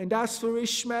 And as for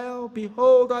Ishmael,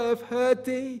 behold, I have heard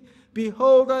thee.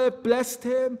 Behold, I have blessed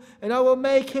him, and I will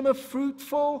make him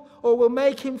will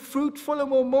make him fruitful,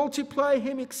 and will multiply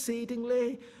him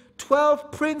exceedingly.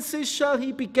 12 princes shall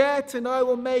he beget, and I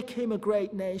will make him a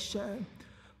great nation.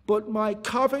 But my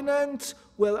covenant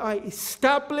will I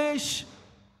establish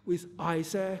with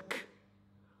Isaac.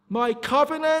 My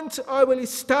covenant I will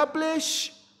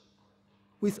establish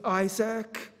with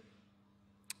Isaac,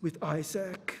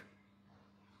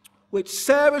 which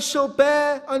Sarah shall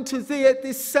bear unto thee at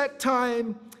this set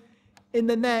time in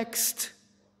the next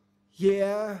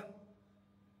year.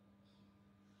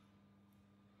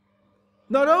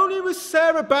 Not only was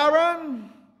Sarah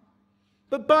barren,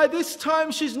 but by this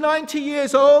time she's 90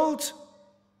 years old.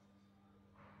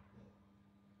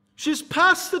 She's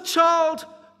past the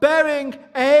childbearing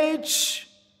age.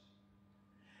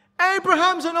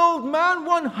 Abraham's an old man,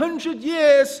 100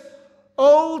 years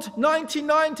old,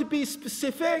 99 to be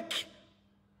specific.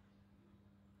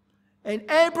 And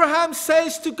Abraham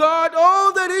says to God,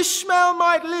 Oh, that Ishmael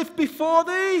might live before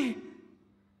thee.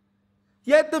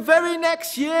 Yet the very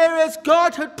next year, as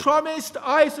God had promised,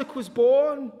 Isaac was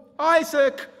born.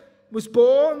 Isaac was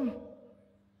born.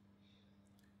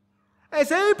 As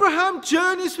Abraham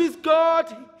journeys with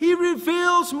God, he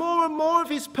reveals more and more of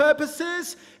his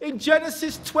purposes. In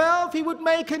Genesis 12, he would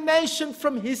make a nation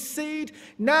from his seed.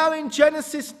 Now in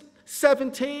Genesis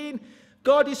 17,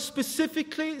 God is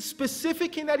specific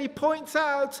in that he points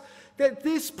out that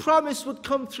this promise would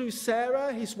come through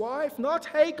Sarah, his wife, not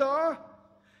Hagar.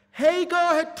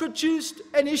 Hagar had produced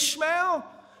an Ishmael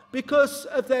because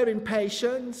of their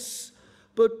impatience,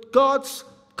 but God's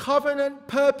covenant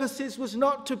purposes was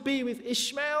not to be with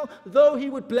Ishmael, though he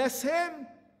would bless him.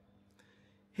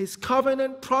 His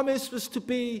covenant promise was to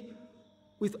be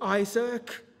with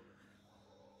Isaac.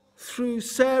 Through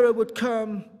Sarah would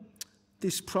come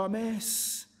this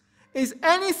promise. Is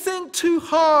anything too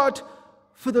hard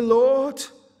for the Lord?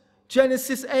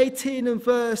 Genesis 18 and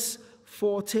verse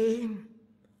 14.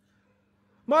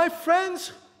 My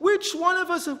friends, which one of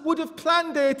us would have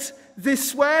planned it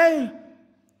this way?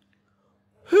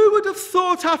 Who would have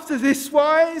thought after this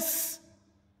wise?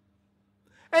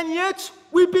 And yet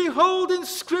we behold in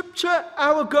Scripture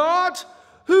our God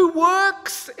who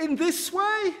works in this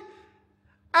way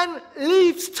and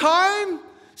leaves time,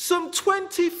 some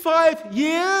 25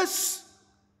 years,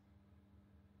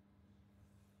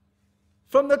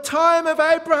 From the time of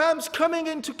Abraham's coming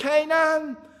into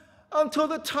Canaan until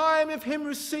the time of him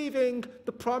receiving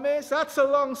the promise. That's a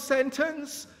long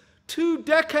sentence. 2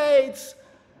 decades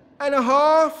and a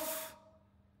half.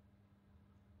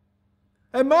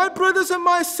 And my brothers and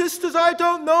my sisters, I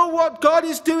don't know what God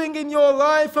is doing in your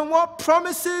life and what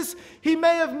promises he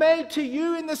may have made to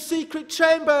you in the secret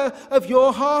chamber of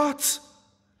your heart.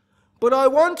 But I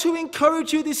want to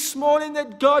encourage you this morning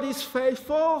that God is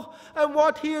faithful, and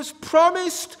what he has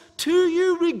promised to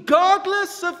you,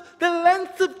 regardless of the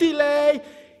length of delay,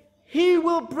 he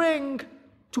will bring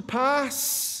to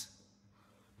pass.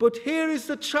 But here is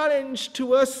the challenge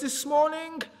to us this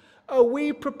morning. Are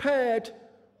we prepared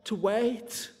to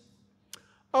wait?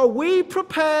 Are we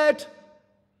prepared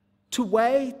to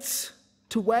wait?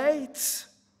 To wait?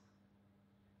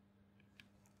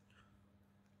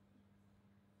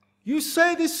 You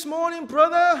say this morning,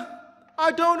 brother,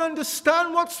 I don't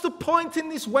understand. What's the point in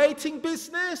this waiting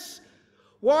business?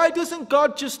 Why doesn't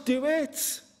God just do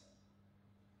it?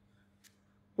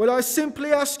 Well, I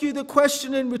simply ask you the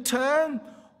question in return.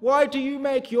 Why do you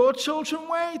make your children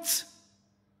wait?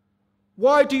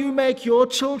 Why do you make your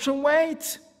children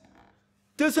wait?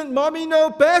 Doesn't mommy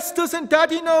know best? Doesn't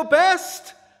daddy know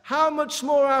best? How much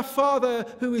more our Father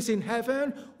who is in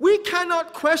heaven? We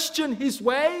cannot question his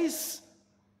ways.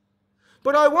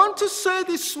 But I want to say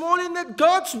this morning that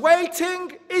God's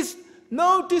waiting is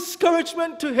no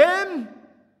discouragement to him.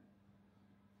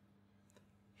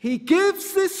 He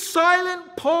gives this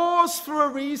silent pause for a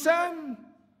reason,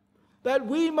 that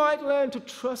we might learn to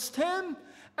trust him,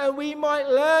 and we might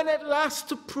learn at last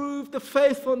to prove the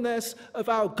faithfulness of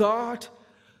our God.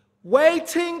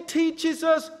 Waiting teaches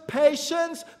us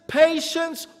patience.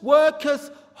 Patience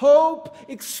worketh hope,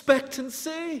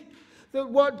 expectancy, that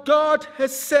what God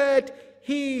has said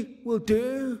he will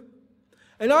do.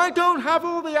 And I don't have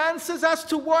all the answers as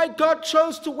to why God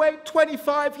chose to wait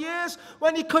 25 years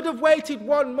when he could have waited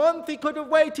 1 month, he could have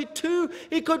waited 2,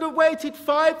 he could have waited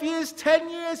 5 years, 10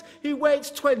 years. He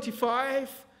waits 25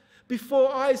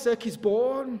 before Isaac is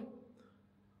born.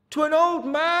 To an old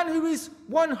man who is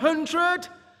 100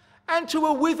 and to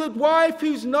a withered wife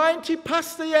who's 90,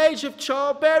 past the age of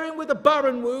childbearing with a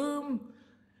barren womb.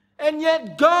 And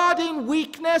yet God in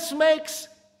weakness makes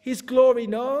his glory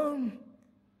known.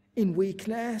 In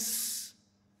weakness.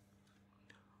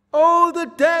 Oh, the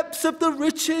depths of the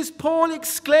riches, Paul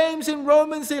exclaims in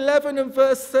Romans 11 and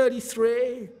verse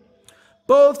 33,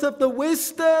 both of the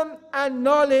wisdom and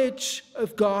knowledge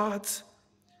of God.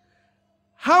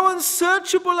 How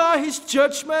unsearchable are his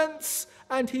judgments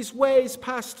and his ways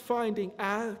past finding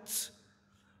out.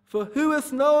 For who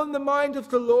hath known the mind of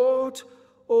the Lord,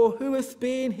 or who hath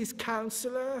been his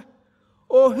counselor?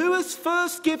 Or who has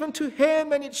first given to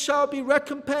him, and it shall be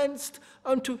recompensed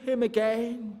unto him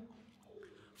again?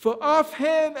 For of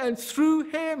him, and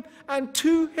through him, and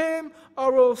to him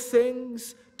are all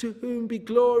things, to whom be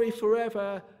glory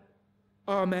forever.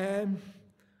 Amen.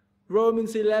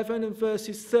 Romans 11 and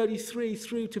verses 33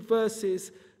 through to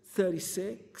verses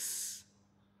 36.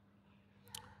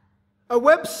 A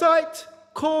website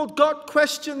called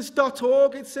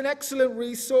gotquestions.org. It's an excellent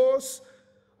resource.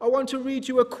 I want to read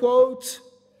you a quote.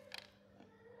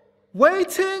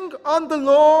 Waiting on the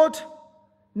Lord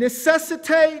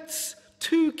necessitates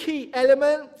 2 key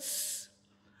elements: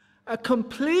 a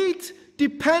complete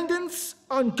dependence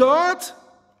on God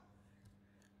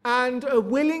and a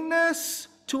willingness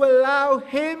to allow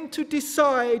him to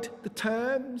decide the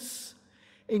terms,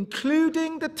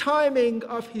 including the timing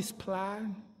of his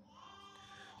plan.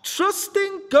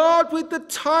 Trusting God with the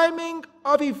timing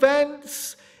of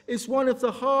events is one of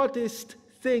the hardest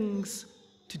things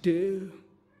to do.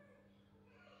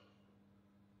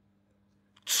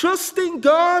 Trusting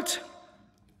God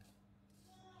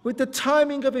with the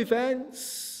timing of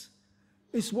events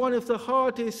is one of the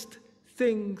hardest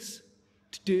things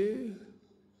to do.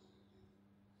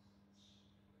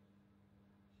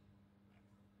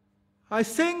 I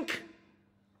think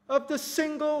of the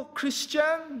single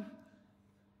Christian,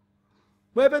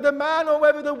 whether the man or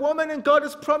whether the woman, and God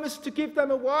has promised to give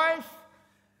them a wife,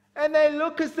 and they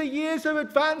look as the years are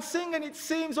advancing and it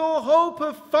seems all hope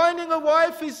of finding a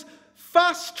wife is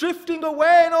fast drifting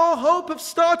away and all hope of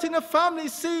starting a family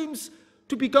seems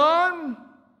to be gone.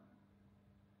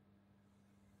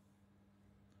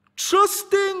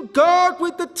 Trusting God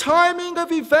with the timing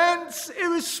of events,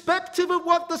 irrespective of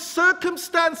what the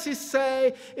circumstances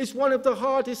say, is one of the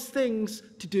hardest things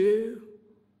to do.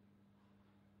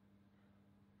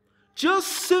 Just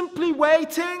simply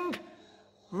waiting,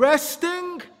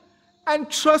 resting, and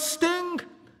trusting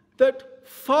that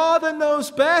Father knows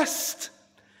best,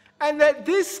 and that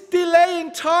this delay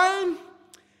in time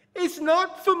is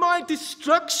not for my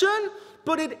destruction,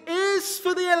 but it is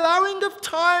for the allowing of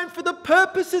time for the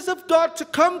purposes of God to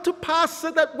come to pass,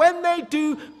 so that when they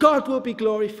do, God will be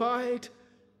glorified.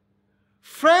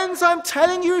 Friends, I'm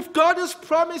telling you, if God has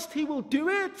promised, he will do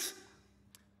it.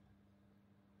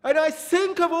 And I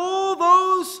think of all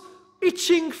those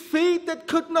itching feet that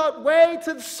could not wait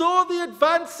and saw the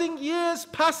advancing years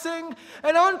passing,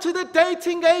 and onto the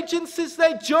dating agencies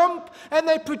they jump, and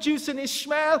they produce an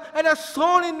Ishmael and a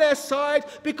thorn in their side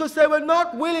because they were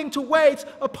not willing to wait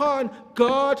upon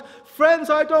God. Friends,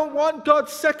 I don't want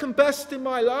God's second best in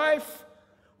my life,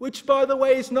 which, by the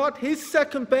way, is not his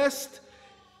second best.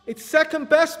 It's second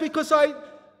best because I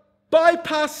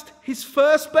bypassed his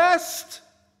first best.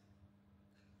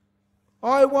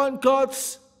 I want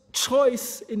God's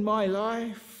choice in my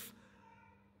life.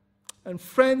 And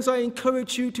friends, I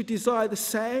encourage you to desire the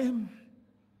same.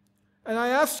 And I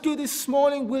ask you this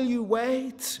morning, will you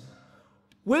wait?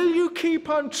 Will you keep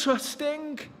on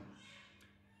trusting?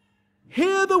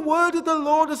 Hear the word of the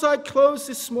Lord as I close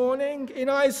this morning in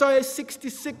Isaiah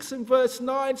 66 and verse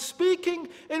 9, speaking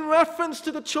in reference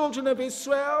to the children of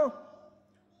Israel.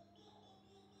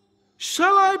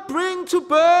 Shall I bring to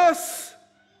birth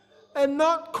and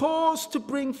not cause to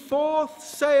bring forth,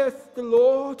 saith the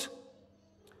Lord?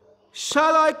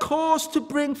 Shall I cause to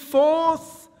bring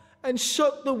forth and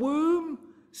shut the womb,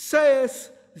 saith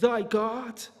thy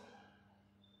God?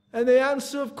 And the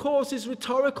answer, of course, is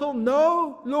rhetorical.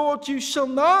 No, Lord, you shall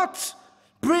not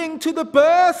bring to the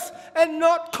birth and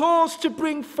not cause to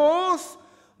bring forth.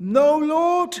 No,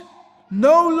 Lord,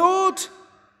 no, Lord,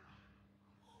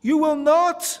 you will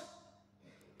not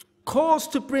cause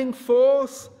to bring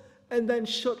forth and then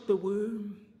shut the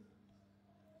womb.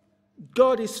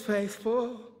 God is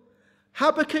faithful.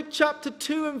 Habakkuk chapter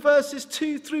 2 and verses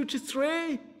 2 through to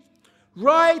 3.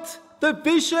 Write the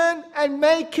vision and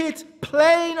make it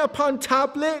plain upon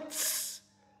tablets,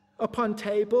 upon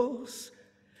tables,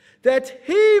 that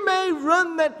he may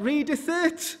run that readeth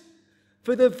it.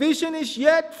 For the vision is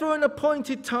yet for an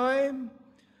appointed time,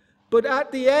 but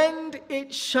at the end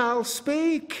it shall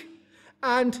speak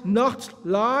and not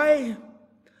lie.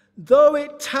 Though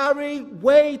it tarry,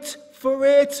 wait for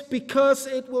it, because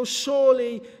it will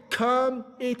surely come.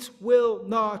 It will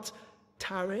not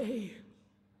tarry.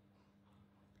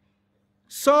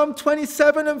 Psalm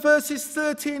 27 and verses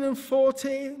 13 and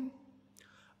 14.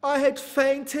 I had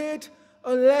fainted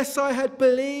unless I had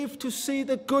believed to see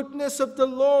the goodness of the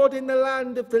Lord in the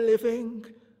land of the living.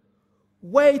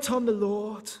 Wait on the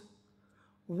Lord.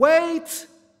 Wait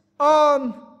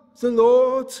on the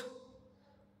Lord.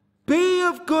 Be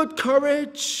of good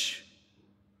courage,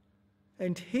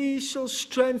 and he shall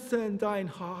strengthen thine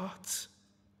heart.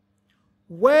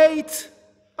 Wait,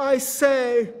 I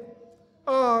say,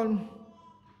 on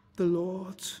the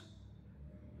Lord.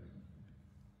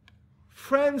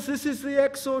 Friends, this is the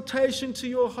exhortation to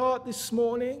your heart this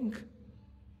morning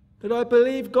that I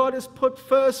believe God has put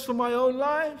first for my own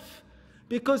life,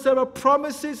 because there are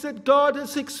promises that God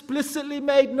has explicitly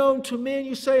made known to me. And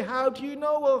you say, how do you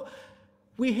know? Well,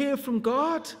 we hear from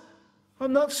God.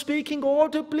 I'm not speaking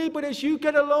audibly, but as you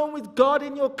get alone with God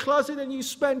in your closet and you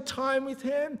spend time with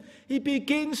him, he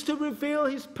begins to reveal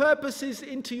his purposes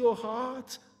into your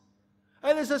heart.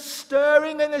 And there's a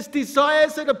stirring and there's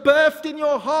desires that are birthed in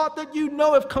your heart that you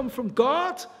know have come from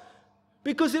God,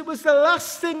 because it was the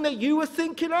last thing that you were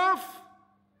thinking of.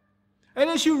 And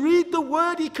as you read the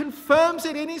word, he confirms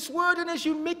it in his word. And as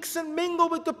you mix and mingle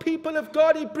with the people of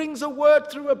God, he brings a word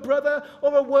through a brother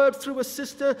or a word through a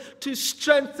sister to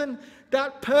strengthen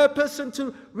that purpose and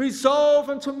to resolve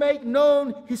and to make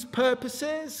known his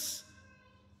purposes.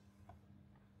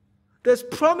 There's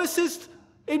promises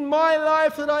in my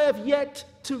life that I have yet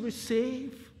to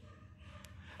receive.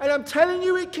 And I'm telling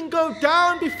you, it can go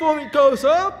down before it goes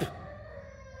up.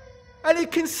 And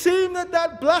it can seem that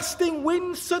that blasting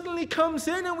wind suddenly comes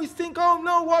in and we think, oh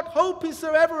no, what hope is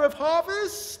there ever of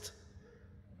harvest?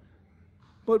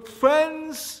 But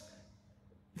friends,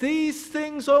 these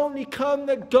things only come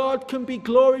that God can be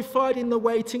glorified in the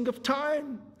waiting of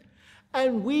time.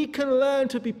 And we can learn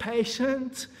to be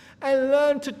patient and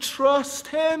learn to trust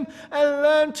him and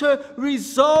learn to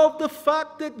resolve the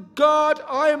fact that God,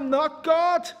 I am not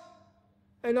God.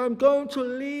 And I'm going to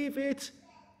leave it,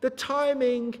 the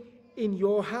timing, in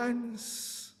your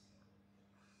hands.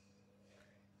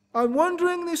 I'm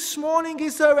wondering this morning,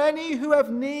 is there any who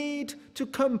have need to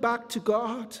come back to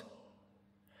God?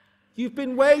 You've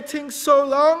been waiting so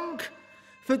long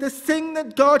for the thing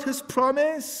that God has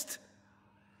promised,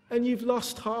 and you've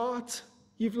lost heart.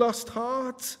 You've lost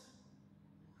heart.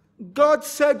 God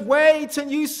said, wait, and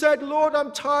you said, Lord,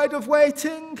 I'm tired of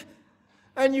waiting.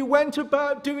 and you went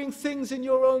about doing things in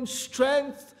your own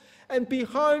strength, and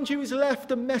behind you is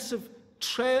left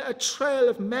a trail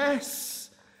of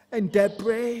mess and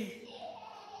debris.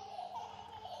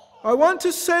 I want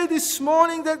to say this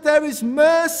morning that there is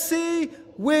mercy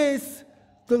with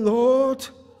the Lord.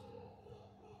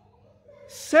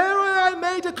 Sarai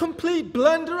made a complete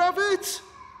blunder of it.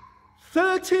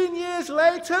 13 years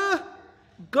later,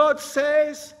 God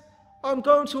says, I'm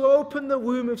going to open the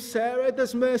womb of Sarah.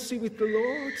 There's mercy with the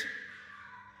Lord.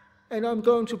 And I'm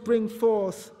going to bring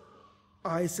forth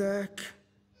Isaac.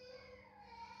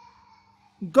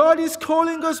 God is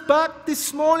calling us back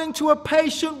this morning to a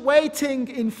patient waiting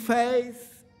in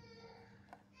faith.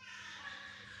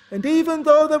 And even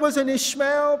though there was an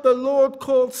Ishmael, the Lord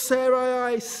called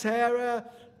Sarai Sarah,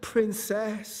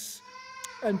 princess,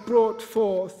 and brought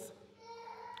forth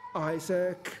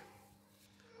Isaac.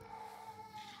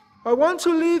 I want to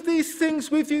leave these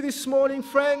things with you this morning,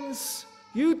 friends.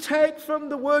 You take from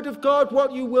the Word of God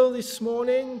what you will this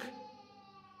morning.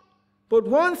 But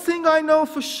one thing I know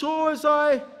for sure as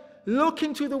I look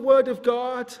into the Word of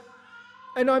God,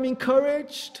 and I'm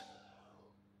encouraged,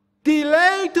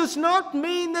 delay does not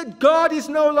mean that God is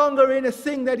no longer in a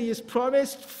thing that He has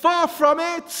promised. Far from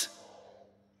it.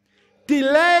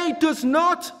 Delay does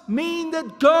not mean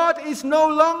that God is no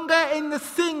longer in the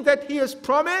thing that He has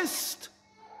promised.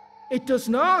 It does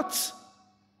not.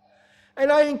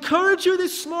 And I encourage you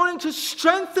this morning to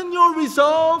strengthen your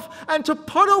resolve and to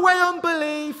put away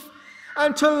unbelief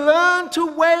and to learn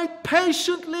to wait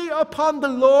patiently upon the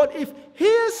Lord. If He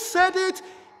has said it,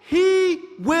 He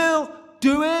will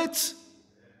do it,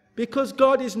 because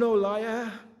God is no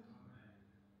liar.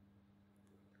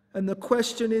 And the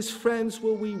question is, friends,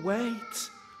 will we wait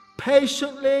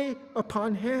patiently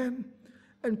upon Him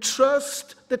and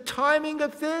trust the timing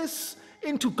of this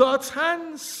into God's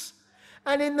hands?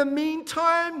 And in the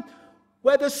meantime,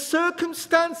 where the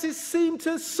circumstances seem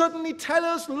to suddenly tell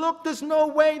us, look, there's no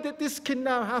way that this can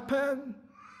now happen,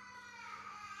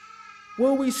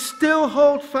 will we still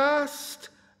hold fast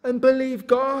and believe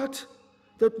God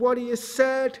that what He has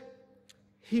said,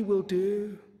 He will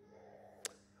do?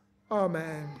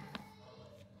 Amen.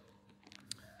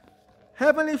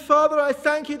 Heavenly Father, I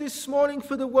thank You this morning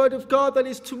for the Word of God that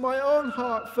is to my own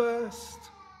heart first.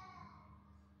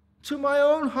 To my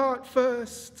own heart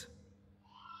first.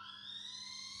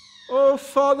 Oh,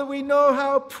 Father, we know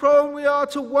how prone we are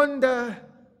to wonder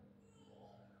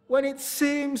when it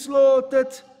seems, Lord,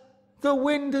 that the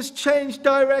wind has changed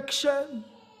direction.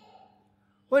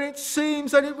 When it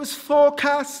seems that it was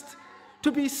forecast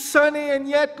to be sunny, and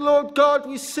yet, Lord God,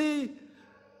 we see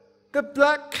the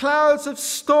black clouds of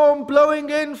storm blowing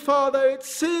in, Father. It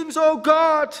seems, oh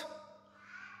God,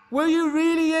 were You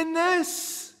really in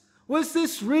this? Was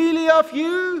this really of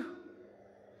You?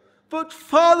 But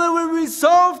Father, we're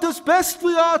resolved as best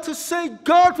we are to say,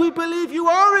 God, we believe You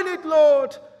are in it,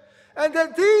 Lord. And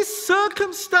that these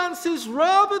circumstances,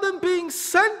 rather than being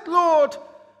sent, Lord,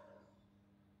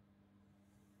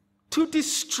 to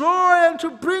destroy and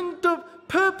to bring the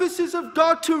purposes of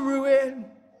God to ruin,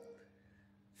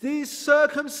 these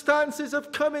circumstances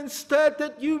have come instead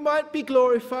that You might be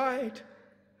glorified.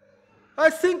 I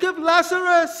think of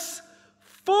Lazarus,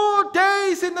 4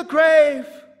 days in the grave.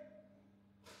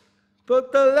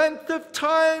 But the length of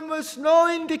time was no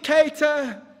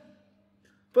indicator,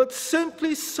 but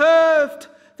simply served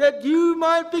that You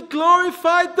might be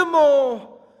glorified the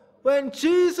more. When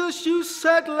Jesus, You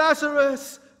said,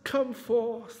 Lazarus, come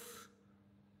forth.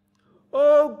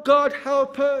 Oh God,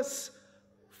 help us.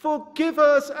 Forgive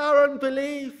us our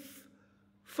unbelief.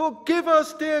 Forgive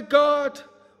us, dear God,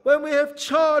 when we have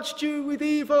charged You with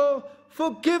evil.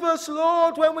 Forgive us,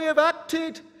 Lord, when we have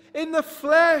acted in the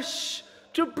flesh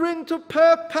to bring to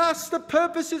pass the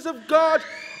purposes of God,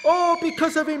 all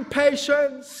because of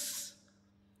impatience.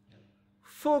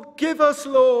 Forgive us,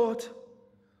 Lord.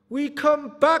 We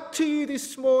come back to You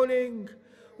this morning.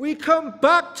 We come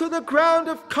back to the ground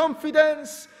of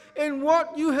confidence in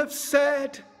what You have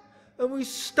said. And we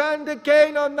stand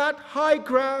again on that high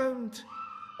ground.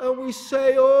 And we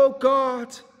say, oh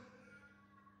God,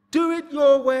 do it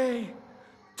Your way.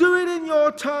 Do it in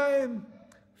Your time.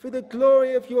 For the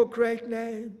glory of Your great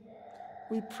name,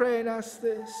 we pray and ask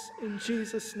this in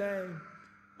Jesus' name.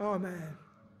 Amen.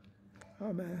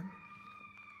 Amen.